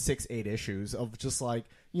 6-8 issues of just like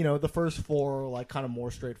the first 4 are like kind of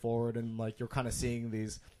more straightforward, and like you're kind of seeing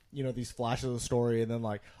these these flashes of the story, and then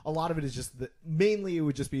like a lot of it is just mainly it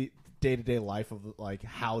would just be day-to-day life of like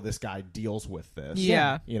how this guy deals with this.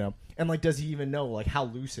 Yeah. And like does he even know like how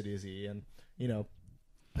lucid is he, and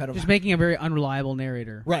kind of Just making a very unreliable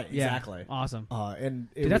narrator. Right, Yeah. exactly. Awesome. and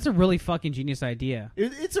it Dude, that's a really fucking genius idea.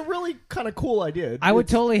 it's a really kind of cool idea. I would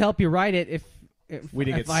It's- totally help you write it if we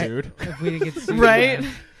didn't if get sued. If we didn't get sued, Right?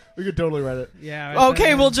 We could totally write it. Yeah.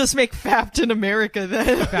 Okay, we'll just make Captain America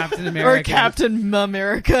then. Captain Or America. Captain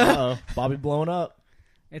America. Uh-oh. Bobby blowing up.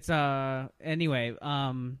 It's anyway,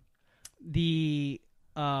 the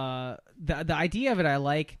idea of it I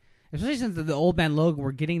like, especially since the Old Man Logan,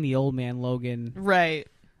 we're getting the Old Man Logan Right.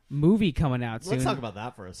 movie coming out soon. Let's talk about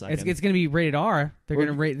that for a second. It's going to be rated R. They're going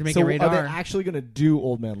to make so it rated are R. they actually going to do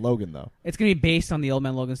Old Man Logan though? It's going to be based on the Old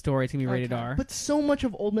Man Logan story. It's going to be rated R. But so much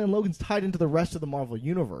of Old Man Logan's tied into the rest of the Marvel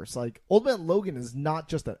universe. Like Old Man Logan is not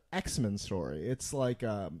just an X-Men story. It's like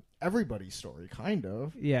everybody's story, kind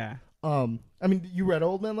of. Yeah. I mean, you read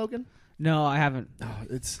Old Man Logan? No, I haven't. Oh,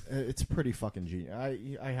 it's pretty fucking genius.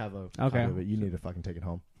 I have a Okay. copy of it. You need to fucking take it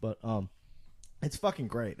home. But it's fucking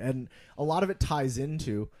great, and a lot of it ties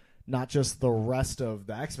into not just the rest of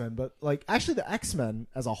the X-Men, but like actually the X-Men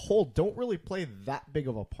as a whole don't really play that big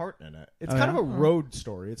of a part in it. It's kind of a road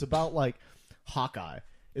story. It's about like Hawkeye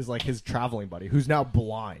is like his traveling buddy, who's now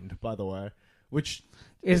blind, by the way, which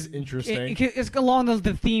is interesting. It's along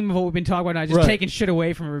the theme of what we've been talking about now, just Right. taking shit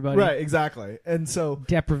away from everybody. Right, exactly. And so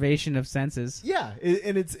Deprivation of senses. yeah,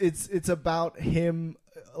 and it's about him,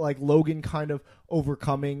 like Logan, kind of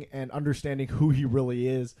overcoming and understanding who he really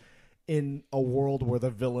is in a world where the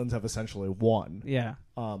villains have essentially won. Yeah.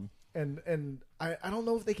 And I don't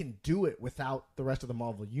know if they can do it without the rest of the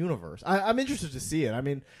Marvel universe. I'm interested to see it. I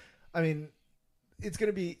mean, it's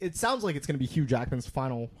gonna be. It sounds like it's gonna be Hugh Jackman's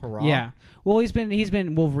final hurrah. Yeah. Well, he's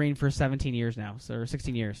been Wolverine for 17 years now, or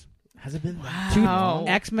 16 years. Has it been? Wow.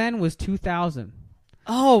 X-Men was 2000.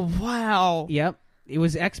 Oh wow. Yep. It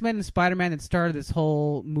was X-Men and Spider-Man that started this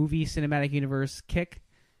whole movie cinematic universe kick,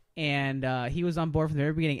 and he was on board from the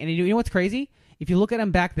very beginning. And you know what's crazy? If you look at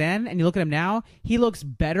him back then and you look at him now, he looks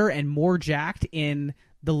better and more jacked in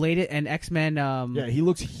the latest and X-Men. Yeah, he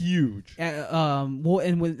looks huge. In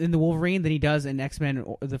the Wolverine than he does in X-Men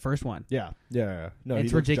the first one. Yeah. No, It's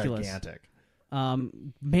he looks ridiculous. gigantic.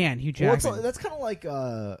 Man, Hugh Well, Jackman. that's kind of like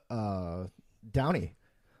Downey.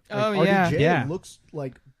 Oh, Like, yeah. RDJ Yeah. looks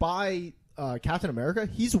like by Captain America,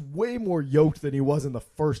 he's way more yoked than he was in the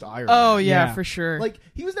first Iron Oh Man. yeah, Yeah. for sure. Like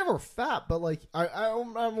he was never fat, but like I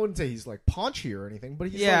wouldn't say he's like paunchy or anything, but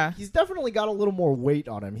he's Yeah. like, he's definitely got a little more weight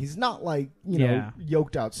on him. He's not like Yeah.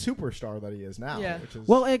 yoked out superstar that he is now. Yeah. Which is,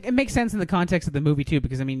 Well, it makes sense in the context of the movie too,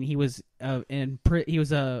 because I mean, he was he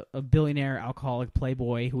was a billionaire alcoholic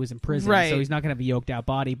playboy who was in prison, Right. so he's not going to have a yoked out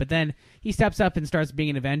body. But then he steps up and starts being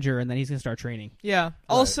an Avenger, and then he's going to start training. yeah.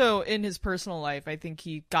 Also, in his personal life, I think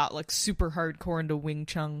he got like super hardcore into Wing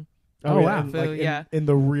Chun. Oh, wow. and, like, Yeah. in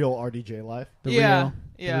the real RDJ life. The Yeah,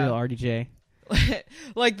 real RDJ.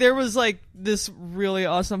 Like there was like this really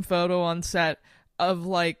awesome photo on set of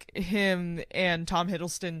like him and Tom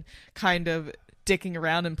Hiddleston kind of dicking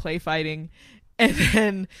around and play fighting, and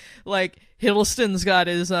then like Hiddleston's got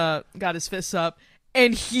his fists up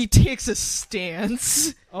and he takes a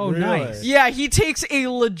stance. Oh, Really? nice. Yeah, he takes a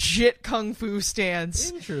legit kung fu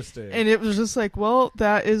stance. Interesting. And it was just like, well,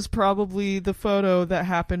 that is probably the photo that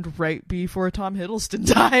happened right before Tom Hiddleston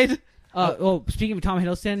died. Speaking of Tom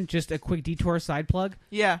Hiddleston, just a quick detour side plug.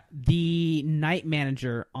 Yeah. The Night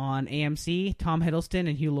Manager on AMC, Tom Hiddleston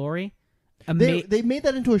and Hugh Laurie. they made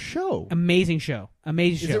that into a show. Amazing show.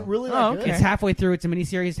 Amazing Is show. it really Oh, that okay. good? It's halfway through. It's a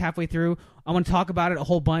miniseries. It's halfway through. I want to talk about it a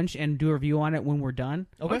whole bunch and do a review on it when we're done.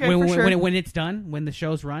 Okay, when, for sure. when it's done, when the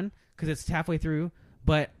show's run, because it's halfway through.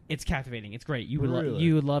 But it's captivating. It's great. You would Really?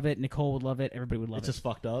 you would love it. Nicole would love it. Everybody would love It's it. just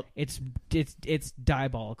fucked up. It's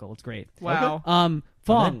diabolical. It's great. Wow.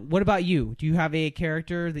 Fong, what about you? Do you have a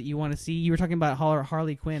character that you want to see? You were talking about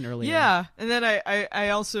Harley Quinn earlier. Yeah, and then I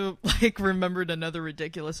also like remembered another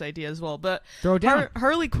ridiculous idea as well. But Throw it down.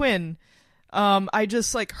 Harley Quinn, I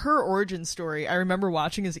just like her origin story. I remember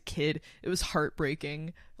watching as a kid. It was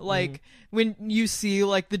heartbreaking. Like when you see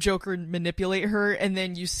like the Joker manipulate her, and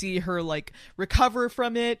then you see her like recover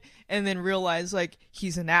from it, and then realize like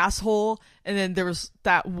he's an asshole. And then there was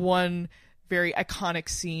that one very iconic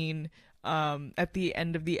scene at the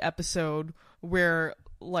end of the episode where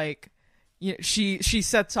like she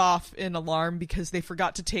sets off an alarm because they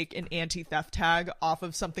forgot to take an anti-theft tag off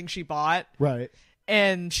of something she bought, Right.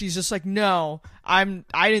 and she's just like, no, I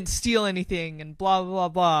didn't steal anything, and blah blah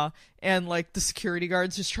blah, and like the security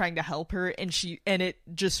guard's just trying to help her, and it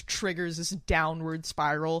just triggers this downward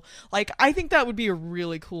spiral. Like I think that would be a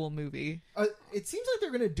really cool movie. It seems like they're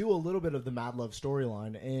going to do a little bit of the Mad Love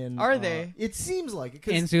storyline. And Are they? It seems like it.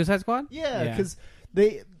 'Cause- In Suicide Squad? Yeah, because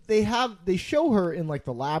they show her in like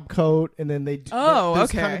the lab coat, and then there's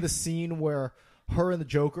okay. kind of the scene where her and the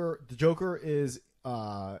Joker is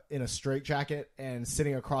in a straitjacket and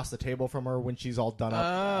sitting across the table from her when she's all done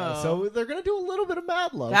up. So they're gonna do a little bit of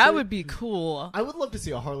Mad Love. That So would be cool. I would love to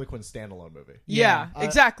see a Harley Quinn standalone movie. Yeah, Uh,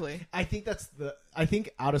 exactly. I think I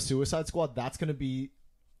think out of Suicide Squad, that's gonna be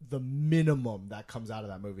the minimum that comes out of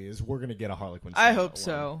that movie is we're gonna get a Harley Quinn. I hope standalone.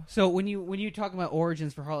 so. So when you talk about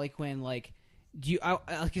origins for Harley Quinn, like, do you?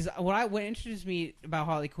 Because what interests me about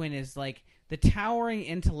Harley Quinn is like the towering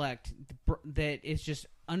intellect that is just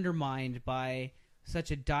undermined by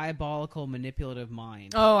such a diabolical, manipulative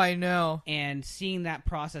mind. Oh, I know. And seeing that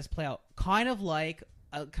process play out, kind of like,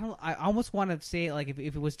 I almost want to say like if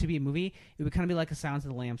it was to be a movie, it would kind of be like a Silence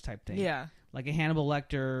of the Lambs type thing. Yeah. Like a Hannibal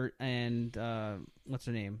Lecter and what's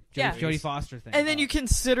her name? Yeah. Jodie Foster thing. And then you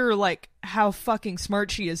consider like how fucking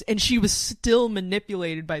smart she is, and she was still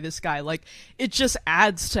manipulated by this guy. Like it just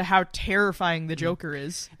adds to how terrifying the Joker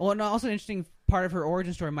is. Well, and also an interesting part of her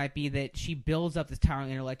origin story might be that she builds up this towering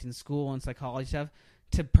intellect in school and psychology stuff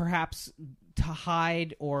to perhaps to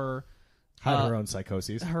hide or her own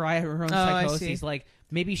psychoses. her own I psychoses. see. Like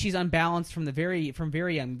maybe she's unbalanced from very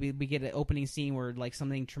young. We get an opening scene where like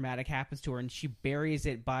something traumatic happens to her, and she buries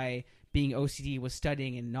it by being OCD with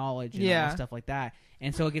studying and knowledge and all Yeah. that stuff like that.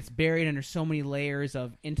 And so it gets buried under so many layers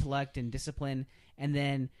of intellect and discipline, and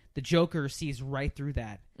then the Joker sees right through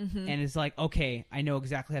that and is like, okay, I know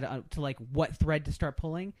exactly how to like what thread to start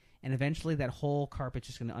pulling, and eventually that whole carpet's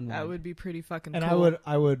just going to unwind. That would be pretty fucking And cool.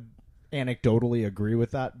 I would anecdotally agree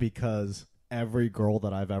with that because every girl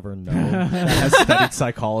that I've ever known that has studied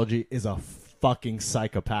psychology is a fucking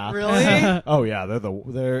psychopath. Really? Oh yeah,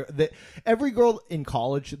 they're every girl in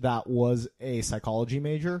college that was a psychology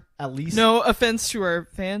major, at least. No offense to our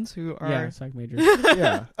fans who are. Yeah, psych major.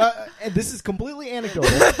 Yeah, and this is completely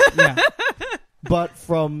anecdotal. Yeah. But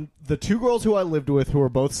from the 2 girls who I lived with, who were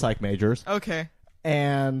both psych majors, Okay.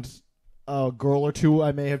 and a girl or 2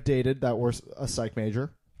 I may have dated that were a psych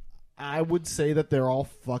major, I would say that they're all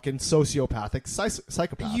fucking sociopathic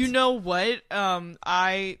psychopaths. You know what?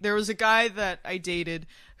 There was a guy that I dated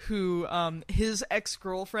who, his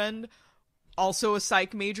ex-girlfriend, also a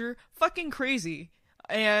psych major, fucking crazy,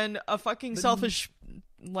 and a fucking selfish,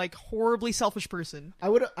 like horribly selfish person. I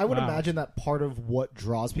would Wow. imagine that part of what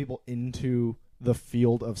draws people into the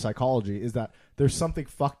field of psychology is that there's something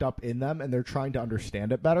fucked up in them and they're trying to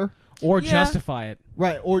understand it better. Or Yeah. justify it.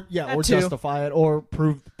 Right, or That too. justify it, or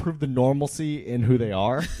prove the normalcy in who they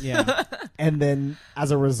are, Yeah. and then as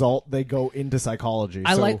a result, they go into psychology.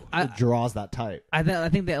 It draws that type. I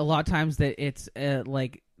think that a lot of times that it's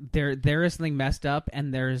like there is something messed up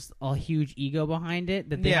and there's a huge ego behind it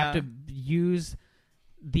that they have to use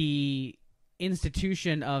the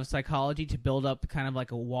institution of psychology to build up kind of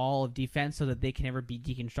like a wall of defense so that they can never be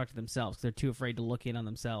deconstructed themselves. They're too afraid to look in on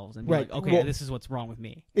themselves and be Right. like, okay, Well, this is what's wrong with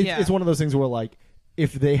me. It's one of those things where like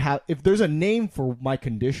if there's a name for my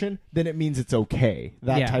condition, then it means it's okay.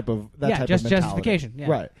 That type of type just of mentality. justification. Yeah.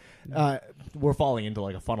 Right. We're falling into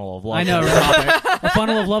like a funnel of love. I know, right? A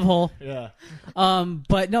funnel of love hole. Yeah.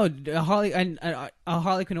 But no, a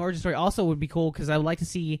Harley Quinn origin story also would be cool because I would like to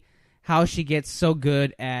see how she gets so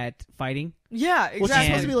good at fighting. Yeah, Well, she's exactly.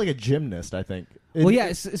 supposed to be like a gymnast, I think.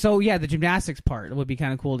 The gymnastics part would be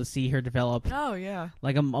kind of cool to see her develop, Oh yeah.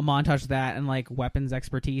 like a montage of that and like weapons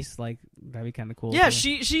expertise. Like that'd be kind of cool. Yeah,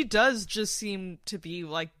 too. she does just seem to be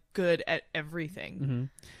like good at everything. Mm-hmm.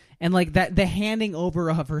 And like that, the handing over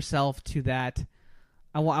of herself to that.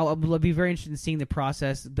 I would be very interested in seeing the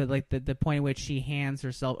process, the point at which she hands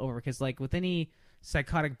herself over, because like with any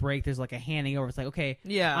psychotic break, there's like a handing over. It's like, okay,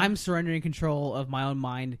 Yeah. I'm surrendering control of my own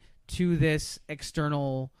mind to this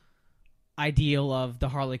external ideal of the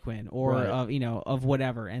Harley Quinn or Right. of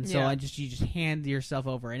whatever, and so Yeah. you just hand yourself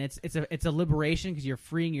over, and it's a liberation because you're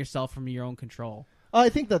freeing yourself from your own control. I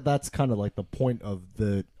think that's kind of like the point of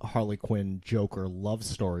the Harley Quinn Joker love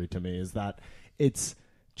story to me, is that it's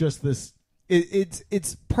just this.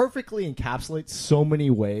 It's perfectly encapsulates so many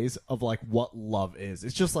ways of like what love is.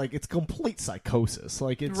 It's just like it's complete psychosis.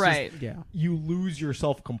 Like it's Right. just, Yeah, you lose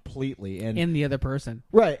yourself completely and in the other person.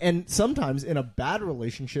 right. And sometimes in a bad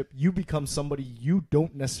relationship, you become somebody you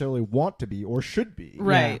don't necessarily want to be or should be.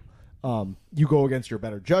 Right. You go against your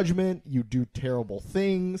better judgment, you do terrible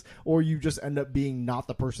things, or you just end up being not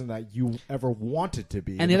the person that you ever wanted to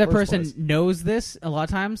be. And the other person knows this a lot of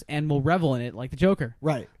times and will revel in it, like the Joker.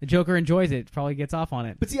 Right. The Joker enjoys it, probably gets off on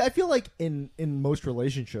it. But see, I feel like in most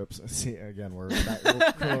relationships, see, again, we're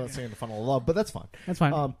saying the funnel of love, but that's fine. That's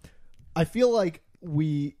fine. I feel like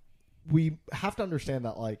we have to understand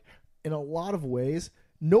that, like, in a lot of ways,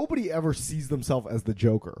 nobody ever sees themselves as the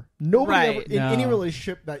Joker. Nobody Right. ever, in any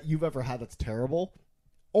relationship that you've ever had that's terrible,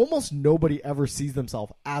 almost nobody ever sees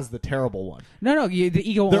themselves as the terrible one. No, the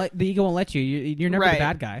ego won't let you. You're never the Right.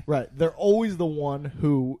 bad guy. Right. They're always the one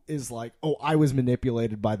who is like, oh, I was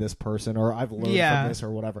manipulated by this person, or I've learned Yeah. from this,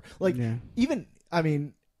 or whatever. Like, Yeah. even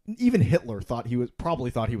Hitler probably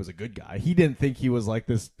thought he was a good guy. He didn't think he was like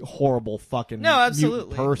this horrible fucking No, absolutely.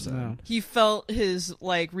 mutant person. No. He felt his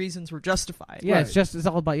like reasons were justified. Yeah, Right. it's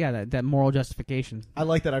all about that moral justification. I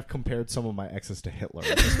like that I've compared some of my exes to Hitler.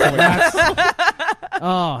 At this point.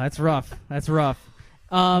 Oh, that's rough. That's rough.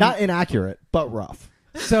 Not inaccurate, but rough.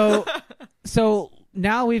 So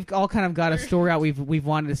now we've all kind of got a story out we've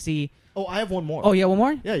wanted to see. Oh, I have one more. Oh yeah, one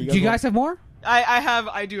more. Yeah, Do you guys have more?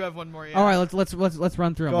 I do have one more. Yeah. All right, let's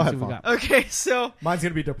run through them. Go Let's ahead, see what we Fawn. got. Okay, so Mine's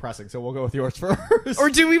gonna be depressing, so we'll go with yours first. or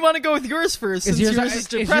do we want to go with yours first? Since yours is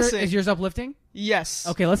depressing. Is yours uplifting? Yes.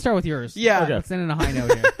 Okay, let's start with yours. Yeah. Okay. Let's end on a high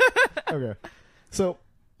note here. Okay. So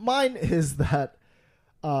mine is that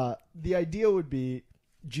the idea would be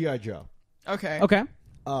G.I. Joe. Okay. Okay.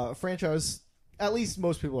 Franchise, at least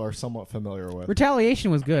most people are somewhat familiar with. Retaliation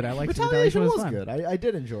was good. I liked Retaliation was fun. good. I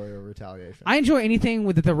did enjoy Retaliation. I enjoy anything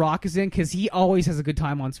that The Rock is in because he always has a good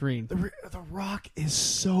time on screen. The Rock is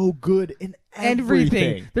so good in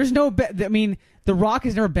everything. There's no. I mean, The Rock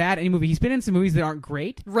is never bad in any movie. He's been in some movies that aren't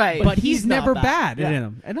great, Right. But he's he's not never bad. bad Yeah. in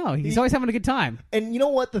them. I know. He's always having a good time. And you know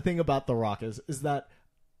what the thing about The Rock is that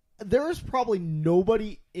there is probably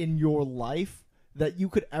nobody in your life that you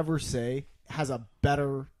could ever say has a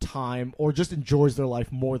better time or just enjoys their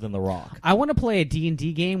life more than The Rock. I want to play a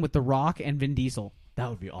D&D game with The Rock and Vin Diesel. That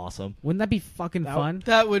would be awesome. Wouldn't that be fucking fun?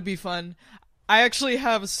 That would be fun. I actually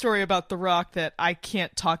have a story about The Rock that I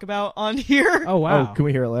can't talk about on here. Oh wow. Oh, can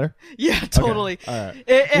we hear it later? Yeah, totally. Okay. All right.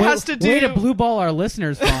 It has to do. Way to blue ball our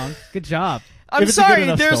listeners, Fong. Good job. I'm If it's a good sorry,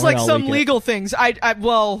 enough there's story, like I'll some leak it. legal things.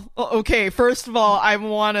 Okay, first of all, I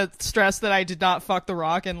want to stress that I did not fuck The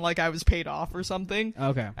Rock and like I was paid off or something.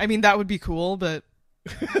 Okay. I mean, that would be cool, but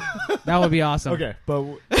That would be awesome. Okay, but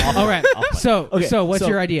All right. So what's so-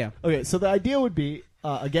 your idea? Okay, so the idea would be,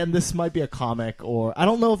 again, this might be a comic, or I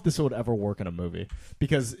don't know if this would ever work in a movie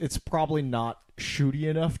because it's probably not shooty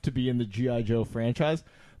enough to be in the G.I. Joe franchise.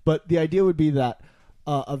 But the idea would be that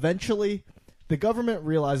eventually the government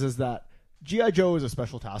realizes that G.I. Joe is a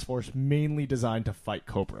special task force mainly designed to fight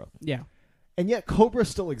Cobra. Yeah. And yet Cobra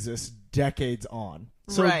still exists decades on.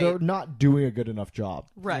 So Right. they're not doing a good enough job.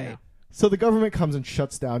 right. Yeah. So the government comes and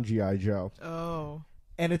shuts down G.I. Joe. Oh.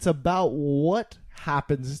 And it's about what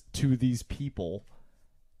happens to these people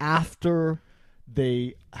after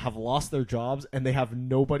they have lost their jobs and they have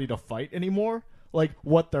nobody to fight anymore. Like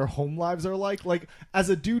what their home lives are like as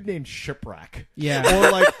a dude named Shipwreck. Yeah.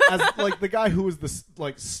 Or like as like the guy who was this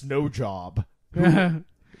like Snow Job, who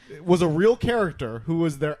was a real character who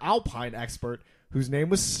was their Alpine expert whose name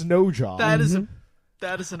was Snow Job. That is an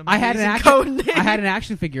amazing I had an code action. name. I had an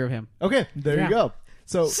action figure of him. Okay, there Yeah. you go.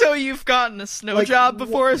 So So you've gotten a snow Like, job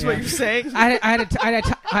before, is what yeah. you're saying? I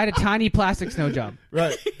had a tiny plastic snow job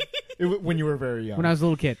right. When you were very young. when I was a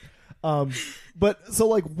little kid. But so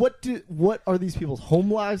like what are these people's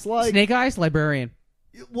home lives like? Snake Eyes, librarian.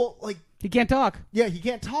 Well, like He can't talk. yeah, he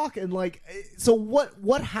can't talk and like so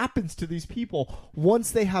what happens to these people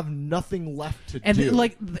once they have nothing left to And do?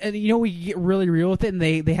 and you know, we get really real with it, and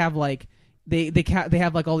they have like they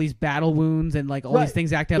have like all these battle wounds and like all Right. these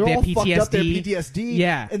things act up. They're They have all fucked up, they have PTSD. PTSD.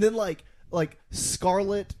 Yeah. And then like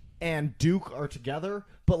Scarlet and Duke are together,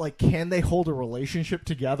 but like can they hold a relationship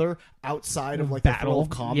together outside of like the thrill Battle. of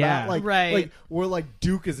combat? Yeah. Like Right. like where like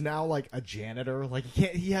Duke is now like a janitor. Like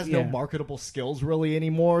he has no Yeah. marketable skills really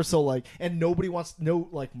anymore. So like and nobody wants no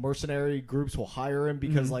like mercenary groups will hire him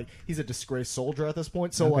because like he's a disgraced soldier at this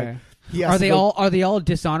point. So Okay. like he has Are to they go- all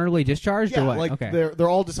dishonorably discharged yeah, or what? like Okay. they're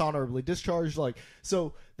all dishonorably discharged. Like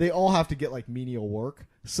so, they all have to get like menial work.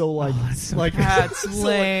 So like, That's so,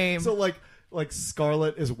 lame. So like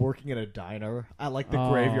Scarlet is working in a diner at like the Oh.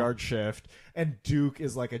 graveyard shift, and Duke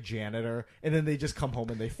is like a janitor, and then they just come home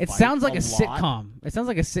and they. It fight sounds like a lot. sitcom. It sounds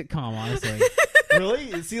like a sitcom, honestly.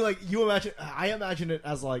 Really? See, like you imagine. I imagine it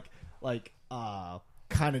as like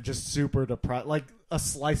kind of just super depressed, like a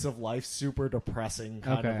slice of life, super depressing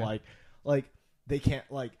kind of Okay.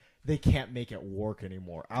 like they can't make it work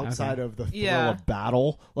anymore outside Okay. of the thrill Yeah. of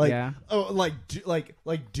battle. Like Yeah.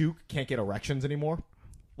 like Duke can't get erections anymore.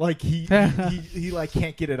 Like he like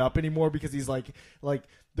can't get it up anymore because he's like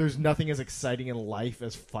there's nothing as exciting in life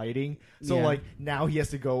as fighting. So Yeah. like now he has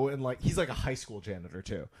to go and like he's like a high school janitor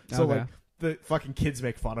too. So Okay. like the fucking kids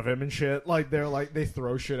make fun of him and shit. Like they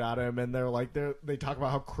throw shit at him and they talk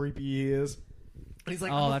about how creepy he is. And he's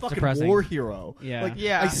like, Oh, I'm a that's fucking depressing. war hero. Yeah. Like,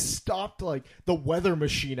 Yeah. I stopped like the weather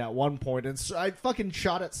machine at one point, and so I fucking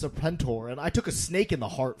shot at Serpentor, and I took a snake in the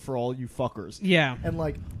heart for all you fuckers. Yeah. And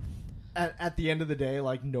like, at the end of the day,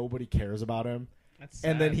 like nobody cares about him. That's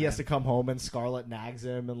And then sad, he has man. to come home, and Scarlet nags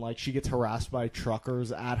him, and like she gets harassed by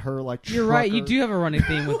truckers at her. Like You're right. You trucker- do have a running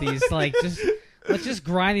theme with these. Like, let's just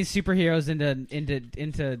grind these superheroes into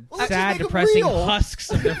Well, let's just sad, make 'em depressing real.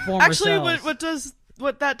 husks of their former Actually, selves.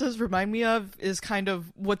 what that does remind me of is kind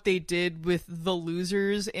of what they did with the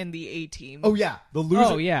Losers and the A-Team. Oh yeah, the loser.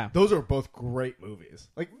 Oh, yeah. those are both great movies.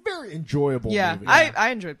 Like very enjoyable. yeah, movies. I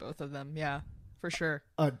enjoyed both of them. Yeah, for sure.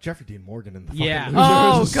 Jeffrey Dean Morgan in the fucking Yeah. Losers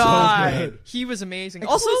Oh was so god, good. he was amazing. And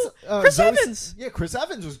Also, Chris Zoe- Evans. Yeah, Chris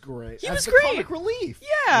Evans was great. He As was the great. Comic relief.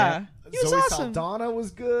 Yeah, he was Zoe awesome. Saldana was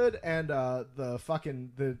good, and the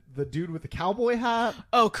fucking the dude with the cowboy hat.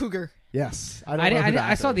 Oh, Cougar. Yes, I don't know who the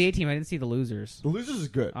I saw actor the is. A-Team. I didn't see the Losers. The Losers is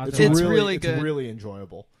good. I'll It's have to watch it. really It's really good. It's really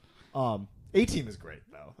enjoyable. A-Team is great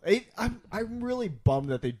though. I'm really bummed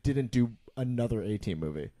that they didn't do another A-Team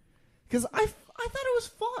movie because I thought it was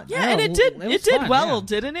fun. Yeah, know, and it did. it It, was did fun, well, yeah.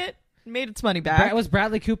 didn't it? Made its money back. It was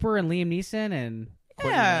Bradley Cooper and Liam Neeson, and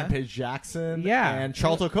Quentin Yeah. Rampage Jackson. Yeah. and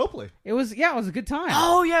Charlton Copley. it was a good time.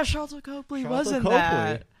 Oh yeah, Charlton Copley was in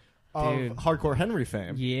that. of Dude. Hardcore Henry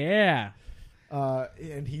fame. Yeah.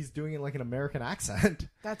 And he's doing it like an American accent.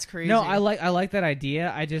 That's crazy. No, I like that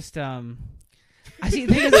idea. I just I see.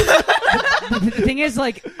 The thing is,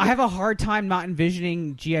 like, I have a hard time not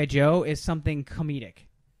envisioning G.I. Joe as something comedic.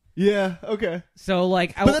 Yeah, okay. So,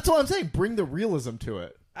 like, But that's what I'm saying. Bring the realism to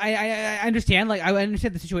it. I understand. Like, I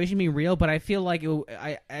understand the situation being real, but I feel like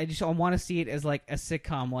I want to see it as like a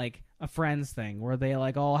sitcom, like a Friends thing where they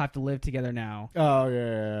like all have to live together now. Oh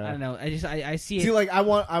yeah. I don't know. I see it. See, like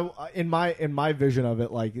in my vision of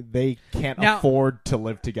it, like they can't Now- afford to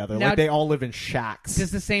live together. now- Like they all live in shacks.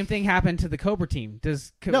 Does the same thing happen to the Cobra team?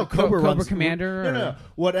 Does No, Cobra runs, Commander? No. or-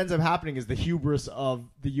 What ends up happening is the hubris of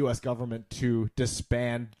the U.S. government to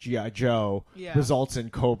disband GI Joe Yeah. results in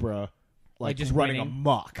Cobra like just running winning?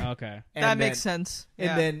 amok. Okay. And that then- makes sense.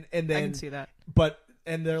 Yeah. And then I can see that.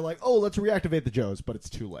 and they're like, oh, let's reactivate the Joes, but it's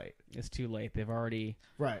too late. It's too late. They've already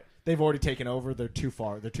They've already taken over. They're too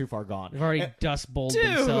far gone. they've already dust bowled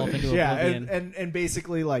themselves into Yeah, oblivion. and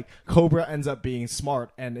basically like Cobra ends up being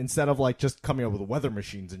smart, and instead of like just coming up with weather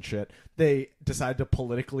machines and shit, they decide to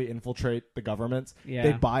politically infiltrate the governments. Yeah.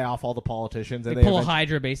 They buy off all the politicians, and they pull a eventually-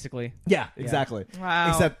 Hydra basically. Yeah, exactly. Wow.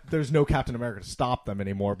 Except there's no Captain America to stop them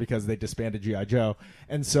anymore because they disbanded GI Joe,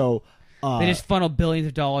 and so They just funnel billions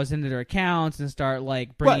of dollars into their accounts and start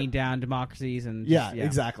like bringing down democracies and just,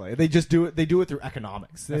 exactly. They just do it. They do it through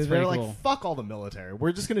economics. That's They're pretty like, cool. fuck all the military.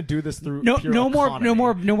 We're just gonna do this through No pure more economy. no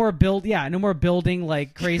more building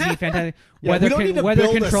like crazy fantastic Yeah, we don't need to weather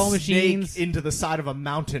build control a machines. snake into the side of a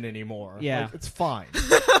mountain anymore. Yeah. Like, it's fine.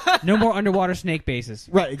 No more underwater snake bases.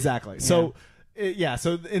 Right, exactly. So,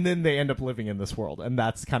 and then they end up living in this world, and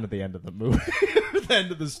that's kind of the end of the movie, the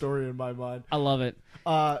end of the story in my mind. I love it.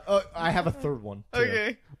 I have a third one. Too.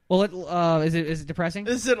 Okay. Well, is it depressing?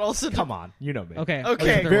 Is it also? Come on, you know me. Okay.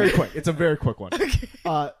 Okay. Very quick. It's a very quick one.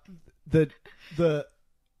 The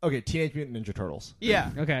Teenage Mutant Ninja Turtles. Yeah.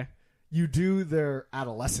 Okay. You do their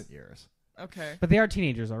adolescent years. Okay. But they are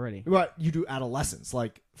teenagers already. Right, you do adolescence.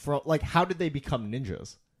 Like how did they become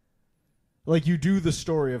ninjas? Like you do the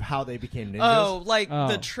story of how they became ninjas. Oh, like Oh.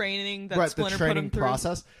 the training that right, the Splinter put training him through.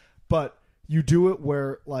 process. But you do it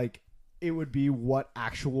where like it would be what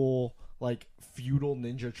actual like feudal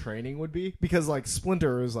ninja training would be, because like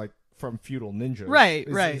Splinter is like from feudal ninjas, Right,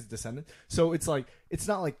 is right. his descendant. So it's like it's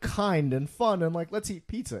not like kind and fun and like let's eat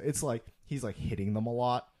pizza. It's like he's like hitting them a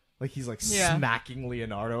lot. Like he's like Yeah. smacking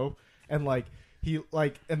Leonardo, and like he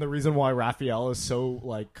like, and the reason why Raphael is so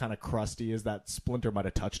like kind of crusty is that Splinter might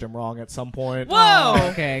have touched him wrong at some point. Whoa.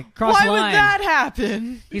 Okay. Cross Why line. would that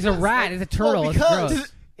happen? He's a rat. He's a turtle. Well, It's because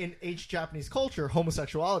gross. in ancient Japanese culture,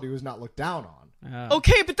 homosexuality was not looked down on.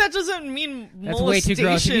 Okay, but that doesn't mean That's way too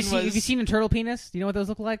gross. molestation Have you seen a turtle penis? Do you know what those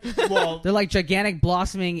look like? Well, They're like gigantic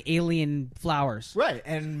blossoming alien flowers. right,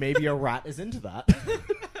 and maybe a rat is into that.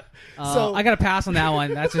 So I got to pass on that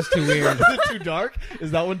one. That's just too weird. Is it too dark?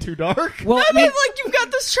 Is that one too dark? Well, I mean, like you've got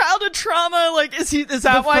this childhood trauma. Like, is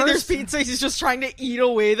that why there's first- pizza? He's just trying to eat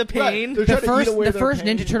away the pain. They're the trying to eat away the their first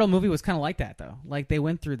pain. Ninja Turtle movie was kind of like that though. Like they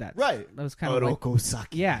went through that. Right. That was kind of like, Orokosaki.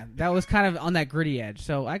 yeah, that was kind of on that gritty edge.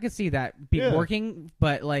 So I could see that be Yeah. working,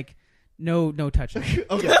 but like no touching.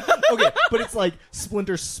 Okay, but it's like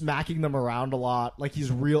Splinter smacking them around a lot. Like he's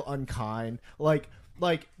real unkind. Like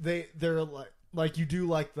they're like you do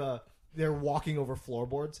like they're walking over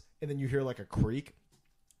floorboards, and then you hear like a creak,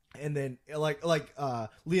 and then like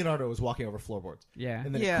Leonardo is walking over floorboards, Yeah.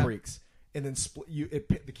 and then Yeah. it creaks, and then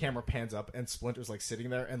the camera pans up, and Splinter's like sitting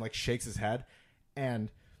there and like shakes his head, and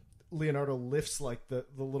Leonardo lifts like the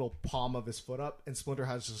little palm of his foot up, and Splinter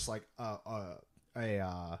has just like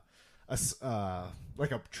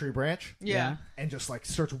like a tree branch, Yeah. and just like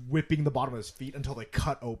starts whipping the bottom of his feet until they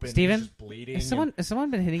cut open. Steven? He's just bleeding. Has someone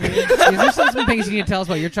been hitting you? Is there some things you need to tell us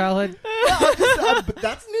about your childhood? But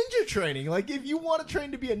that's ninja training. Like if you want to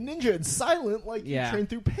train to be a ninja and silent, like Yeah. you train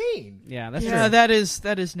through pain. Yeah, that's Yeah, true. that is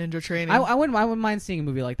ninja training. I wouldn't mind seeing a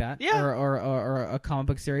movie like that. Yeah. Or a comic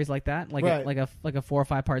book series like that, like Right. like a 4 or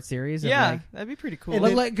 5 part series. yeah, Of that'd be pretty cool. And like,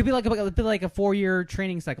 then- like, it could be like a 4-year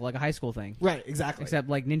training cycle, like a high school thing, Right, exactly. except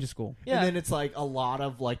like ninja school. Yeah. And then it's like a lot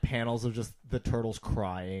of like panels of just the turtles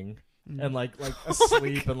crying Mm. and like Oh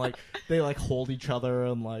asleep and like they like hold each other,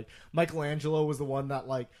 and like Michelangelo was the one that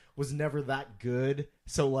like was never that good,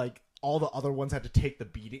 so like all the other ones had to take the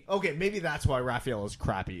beating. Okay, maybe that's why Raphael is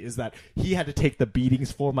crappy, is that he had to take the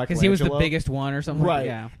beatings for Michelangelo. Because he was the biggest one or something. Right. Like,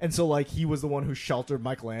 yeah. And so like he was the one who sheltered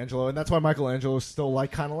Michelangelo, and that's why Michelangelo is still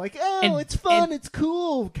like kind of like, oh, And- it's fun, and- it's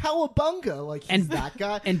cool, cowabunga. Like he's And- that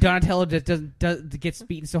guy. And Donatello gets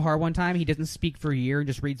beaten so hard one time he doesn't speak for a year and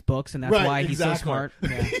just reads books, and that's Right, why he's so exactly. smart.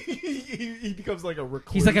 Yeah. he becomes like a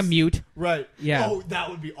recluse. He's like a mute. Right. Yeah. Oh, that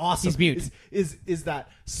would be awesome. He's mute. Is that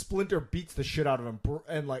Splinter beats the shit out of him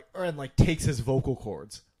and like takes his vocal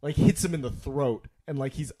cords, like hits him in the throat, and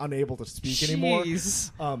like he's unable to speak anymore.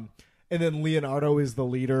 Jeez. And then Leonardo is the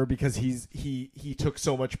leader because he took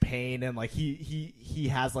so much pain, and like he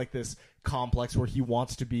has like this complex where he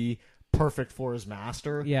wants to be perfect for his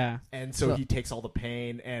master. Yeah. And so he takes all the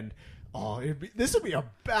pain and this would be a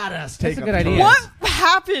badass take. That's a on good the idea. Turtles. What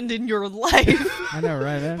happened in your life? I know,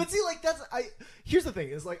 right? Man? But see, like here's the thing: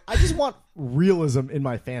 is like I just want realism in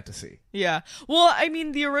my fantasy. Yeah. Well, I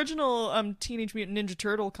mean, the original Teenage Mutant Ninja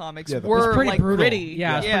Turtle comics Yeah, were pretty like brutal. gritty.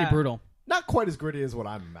 Yeah, it's pretty brutal. Not quite as gritty as what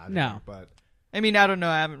I'm imagining. No. But I mean, I don't know.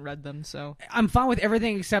 I haven't read them, so I'm fine with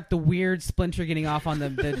everything except the weird Splinter getting off on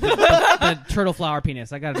the turtle flower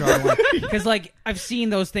penis. I gotta draw the line because like I've seen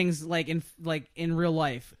those things like in real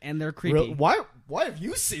life and they're creepy. Why have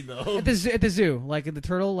you seen those? At the zoo, like the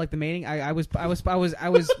turtle, like the mating. I was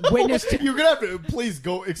witness to. You're gonna have to please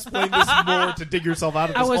go explain this more to dig yourself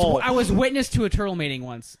out of this hole. I was witness to a turtle mating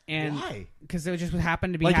once, and why? Because it just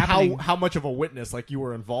happened to be Like happening. how much of a witness? Like you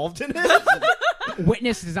were involved in it?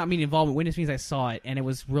 Witness does not mean involvement. Witness means I saw it, and it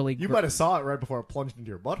was really. You might have saw it right before it plunged into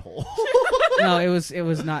your butthole. No, it was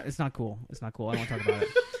not. It's not cool. It's not cool. I don't want to talk about it.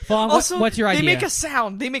 Fong, also, what's your idea? They make a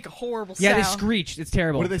sound. They make a horrible sound. Yeah, they screech. It's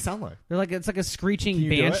terrible. What do they sound like? It's like a screeching Can you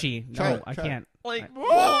do it? banshee. Try No, it. I Try it. can't. Like,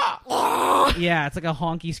 Yeah, it's like a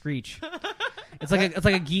honky screech. It's like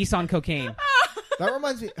a geese on cocaine. That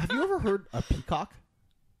reminds me. Have you ever heard a peacock?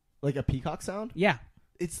 Like a peacock sound? Yeah,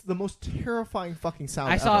 It's the most terrifying fucking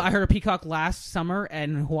sound. I heard a peacock last summer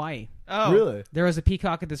in Hawaii. oh, Really? There was a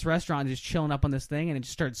peacock at this restaurant just chilling up on this thing, and it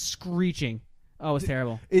just started screeching. Oh, it was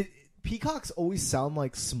terrible. Peacocks always sound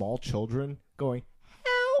like small children going.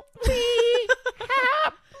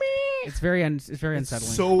 It's very unsettling.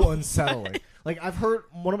 So unsettling. Like I've heard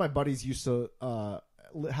one of my buddies used to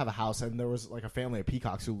have a house, and there was like a family of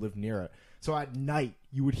peacocks who lived near it. So at night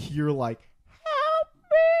you would hear like "help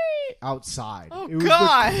me" outside. Oh, it was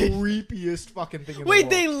God. the creepiest fucking thing in the Wait,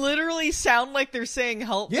 world. they literally sound like they're saying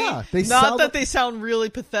 "help me." Yeah, they not sound that like- they sound really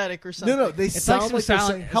pathetic or something. No, they It's sound like they're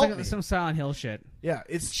saying it's "help like me." some Silent Hill shit. Yeah,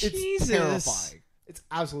 it's Jesus. terrifying. It's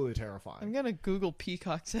absolutely I'm terrifying. gonna Google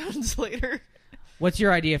peacock sounds later. What's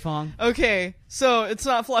your idea, Fong? Okay, so it's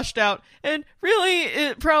not fleshed out, and really,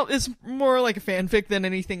 it's more like a fanfic than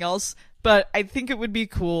anything else. But I think it would be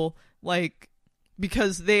cool, like,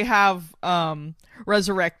 because they have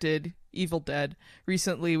resurrected Evil Dead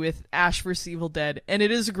recently with Ash vs. Evil Dead, and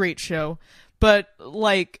it is a great show. But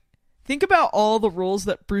like, think about all the roles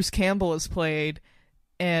that Bruce Campbell has played,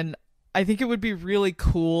 and I think it would be really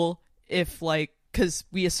cool if, like, because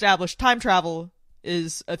we established time travel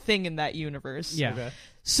is a thing in that universe. Yeah. Okay.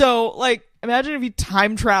 So, like, imagine if you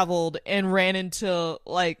time traveled and ran into,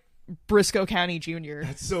 like, Briscoe County Jr.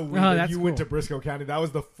 That's so weird. Oh, that that's you went cool. to Briscoe County. That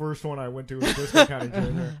was the first one I went to. Was Briscoe County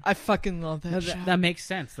Jr. I fucking love that show. That makes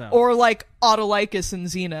sense, though. Or, like, Autolycus and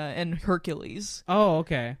Xena and Hercules. Oh,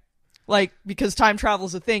 okay. Like, because time travel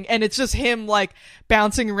is a thing, and it's just him, like,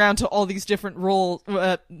 bouncing around to all these different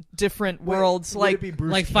different worlds. Would Like, it be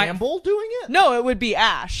Bruce like Campbell doing it? no, it would be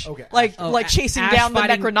Ash. Okay, Like, Ash. Oh, like chasing Ash down the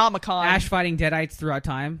fighting- Necronomicon. Ash fighting Deadites throughout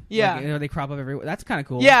time. Yeah. Like, they crop up everywhere. That's kind of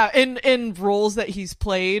cool. Yeah, in roles that he's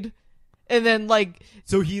played. And then, like,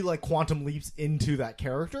 So he like quantum leaps into that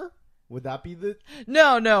character? Would that be the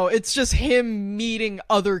no, it's just him meeting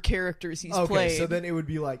other characters he's okay? played. So then it would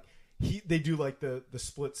be like they do like the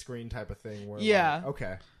split screen type of thing. Where Yeah. like,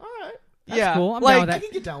 okay. All right. That's yeah, cool. I'm like, down with I that.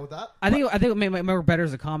 can get down with that. I think it might work better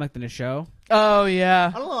as a comic than a show. oh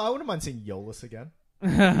yeah, I don't know. I wouldn't mind seeing Yolis again.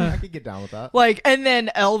 I could get down with that. like, and then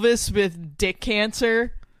Elvis with dick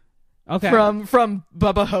cancer Okay. from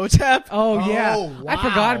Bubba Hotep. Oh yeah, Oh, I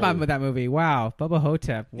forgot wow. about that movie. Wow, Bubba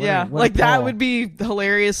Hotep. What Yeah, what like that pull. would be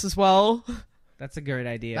hilarious as well. That's a great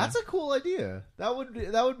idea. That's a cool idea. That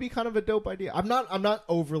would be kind of a dope idea. I'm not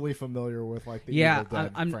overly familiar with like the yeah. Evil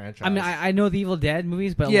Dead franchise. I mean, I know the Evil Dead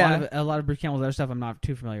movies, but Yeah. a lot of Bruce Campbell's other stuff I'm not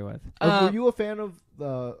too familiar with. Were you a fan of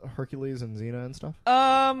the Hercules and Xena and stuff?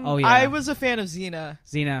 Oh, yeah. I was a fan of Xena.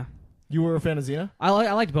 Xena. You were a fan of Xena? I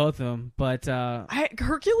liked both of them, but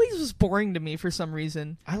Hercules was boring to me for some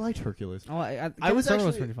reason. I liked Hercules. I was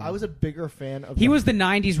pretty fun. I was a bigger fan of. He was the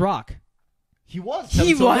 '90s Rock. He was.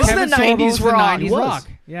 He Kevin was Sorbo. the Kevin Sorbo 90s was the Rock. 90s He was. Rock.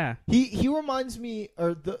 Yeah. He reminds me,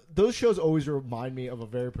 or those shows always remind me of a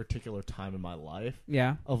very particular time in my life.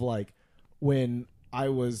 Yeah. Of like when I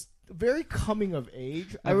was very coming of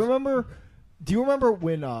age. I remember. Do you remember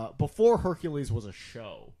when before Hercules was a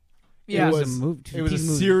show? Yeah. it It was was a movie- It was a TV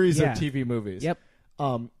movie. series Yeah. of TV movies. Yep.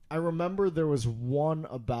 I remember there was one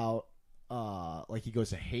about like he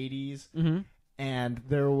goes to Hades, and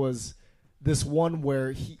there was this one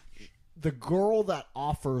where the girl that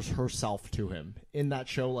offers herself to him in that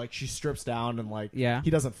show, like she strips down and like Yeah.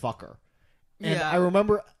 he doesn't fuck her. And Yeah. I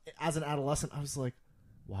remember as an adolescent, I was like,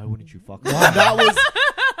 why wouldn't you fuck her?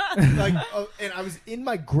 Like, and I was in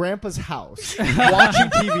my grandpa's house watching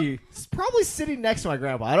TV, probably sitting next to my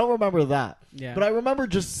grandpa. I don't remember that, but I remember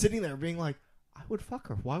just sitting there being like, "I would fuck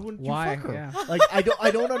her. Why wouldn't you fuck her?" Yeah. Like,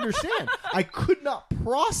 I don't understand. I could not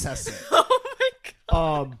process it. Oh my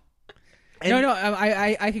god.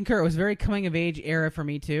 I concur. It was a very coming of age era for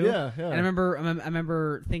me too. Yeah. And I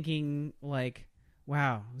remember thinking like,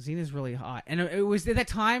 wow, Xena's really hot. And it was at that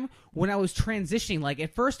time when I was transitioning. Like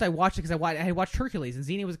at first I watched it because I had watched Hercules, and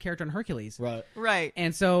Xena was a character on Hercules. Right.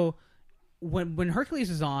 And so when Hercules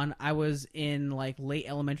was on, I was in like late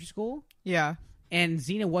elementary school. Yeah. And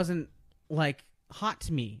Xena wasn't like hot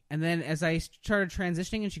to me. And then as I started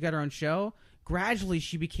transitioning and she got her own show, gradually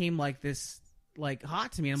she became like this like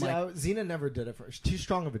hot to me. And I'm like, Xena never did it for. She's too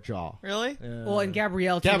strong of a jaw. Really? well, and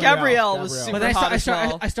Gabrielle too. Gabrielle was super But hot as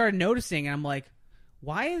well. I started noticing, and I'm like,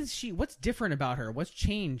 why is she? What's different about her? What's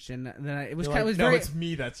changed? And then it was kind of no, very. it's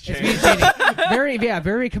me that's It's changed. me changing.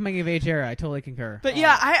 very coming of age era. I totally concur. But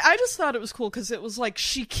yeah, I just thought it was cool because it was like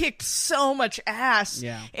she kicked so much ass.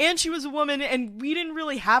 Yeah. And she was a woman, and we didn't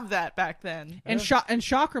really have that back then. And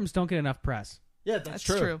chakrams don't get enough press. Yeah, that's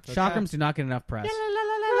true. Chakrams do not get enough press.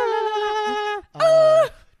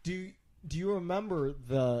 Do you remember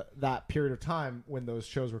that period of time when those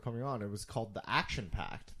shows were coming on? It was called the Action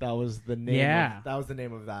Pact. That was the name. Yeah. That was the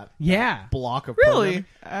name of that. Yeah. Block of Really? programming.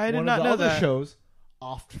 I did One not of the know other that. shows,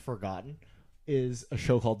 oft forgotten, is a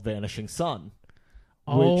show called Vanishing Sun.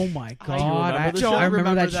 Oh which- my I god! remember the show. I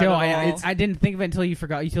remember that show. at all. I didn't think of it until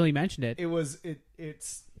you mentioned it.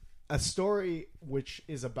 It's a story which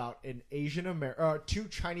is about an two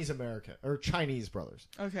Chinese brothers.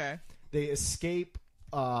 Okay. They escape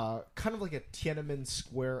kind of like a Tiananmen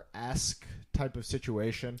Square-esque type of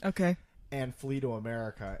situation. Okay. And flee to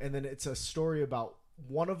America. And then it's a story about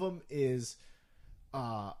one of them is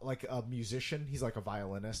like a musician. He's like a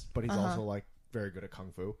violinist, but he's also like very good at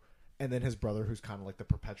kung fu. And then his brother, who's kind of like the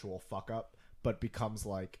perpetual fuck up, but becomes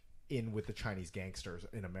like in with the Chinese gangsters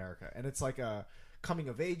in America. And it's like a coming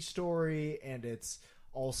of age story, and it's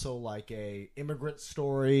also like a immigrant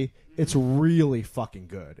story. It's really fucking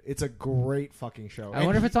good. It's a great fucking show. I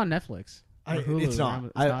wonder if it's on Netflix. Or Hulu. It's not.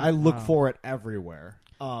 I look for it everywhere.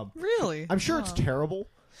 Really? I'm sure it's terrible.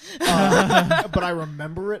 But I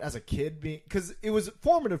remember it as a kid because it was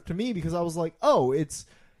formative to me because I was like, oh, it's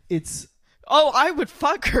Oh, I would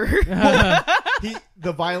fuck her.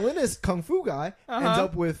 the violinist kung fu guy ends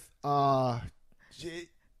up with a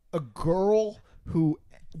girl who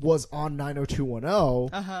was on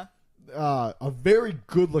 90210. A very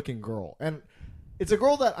good looking girl, and it's a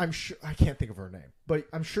girl that I'm sure I can't think of her name, but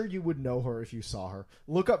I'm sure you would know her if you saw her.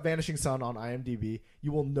 Look up Vanishing Sun on IMDb.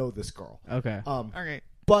 You will know this girl. Okay. Okay.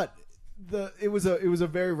 But it was a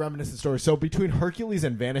very reminiscent story. So between Hercules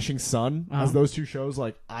and Vanishing Sun, as those two shows,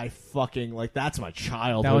 like I fucking like that's my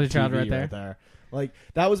childhood. That was your childhood TV right there? Like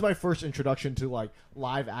that was my first introduction to like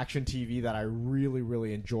live action TV that I really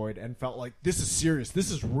really enjoyed and felt like this is serious,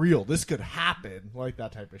 this is real, this could happen, like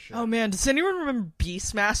that type of shit. Oh man, does anyone remember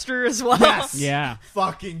Beastmaster as well? Yes. Yeah.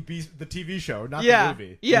 Fucking Beast, the TV show, not Yeah. the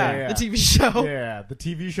movie. Yeah, the TV show. Yeah, the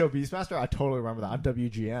TV show Beastmaster. I totally remember that on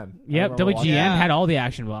WGN. Yep. I remember watching WGN Yeah. had all the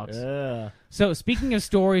action blocks. it. Yeah. So speaking of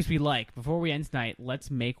stories we like, before we end tonight,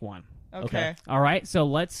 let's make one. Okay. All right. So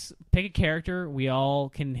let's pick a character we all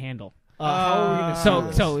can handle. How are we gonna do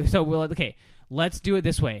this? So we'll okay. Let's do it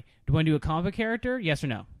this way. Do you want to do a comic book character? Yes or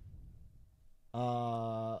no?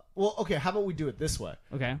 Well, okay. How about we do it this way?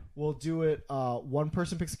 Okay. We'll do it. One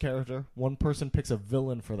person picks a character. One person picks a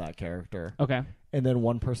villain for that character. Okay. And then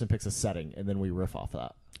one person picks a setting, and then we riff off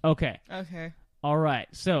that. Okay. Okay. All right.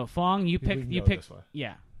 So Fong, you We pick. can You go pick. this way.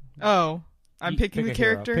 Yeah. Oh, I'm You picking Pick the a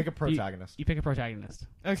hero. character. Pick a protagonist. You pick a protagonist.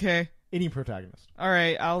 Okay. Any protagonist. All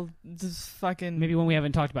right. I'll just fucking. Maybe one we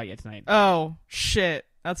haven't talked about yet tonight. Oh shit.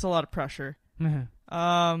 That's a lot of pressure. Do you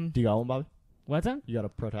got one, Bobby? What's that? You got a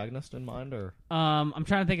protagonist in mind, or I'm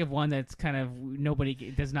trying to think of one that's kind of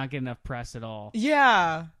does not get enough press at all.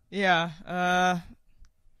 Yeah. Yeah.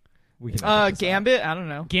 we can Gambit. I don't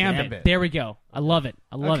know. Gambit. There we go. I love it.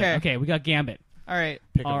 Okay. Okay, we got Gambit. All right.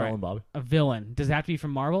 pick a all villain, right. Bobby. A villain. Does it have to be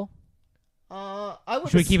from Marvel? Should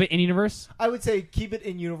Should we keep it in universe? I would say keep it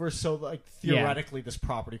in universe, so like theoretically, this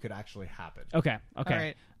property could actually happen. Okay.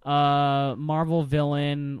 Okay. All right. Marvel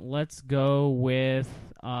villain. Let's go with.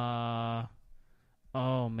 Oh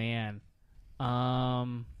man. How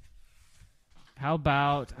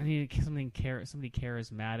about I need something somebody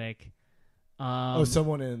charismatic.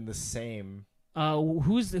 Someone in the same.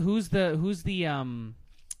 Who's the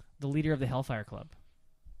leader of the Hellfire Club?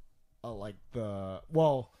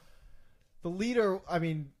 The leader. I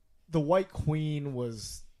mean, the White Queen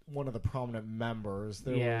was one of the prominent members.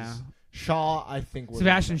 There was Shaw, I think, was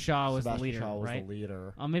Sebastian Shaw was Sebastian the leader, Shaw was right? the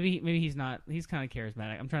leader. Maybe he's not. He's kind of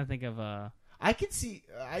charismatic. I'm trying to think of I could see.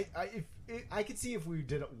 I could see if we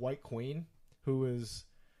did a White Queen, who is,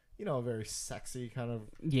 a very sexy kind of.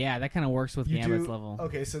 Yeah, that kind of works with Gambit's level.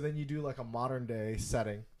 Okay, so then you do like a modern day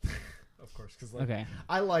setting. Of course, because Okay.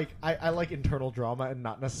 I like internal drama and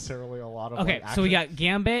not necessarily a lot of. Okay, like, so we action. got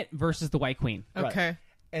Gambit versus the White Queen. Okay. Right.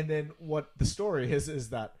 And then what the story is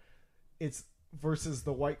that it's versus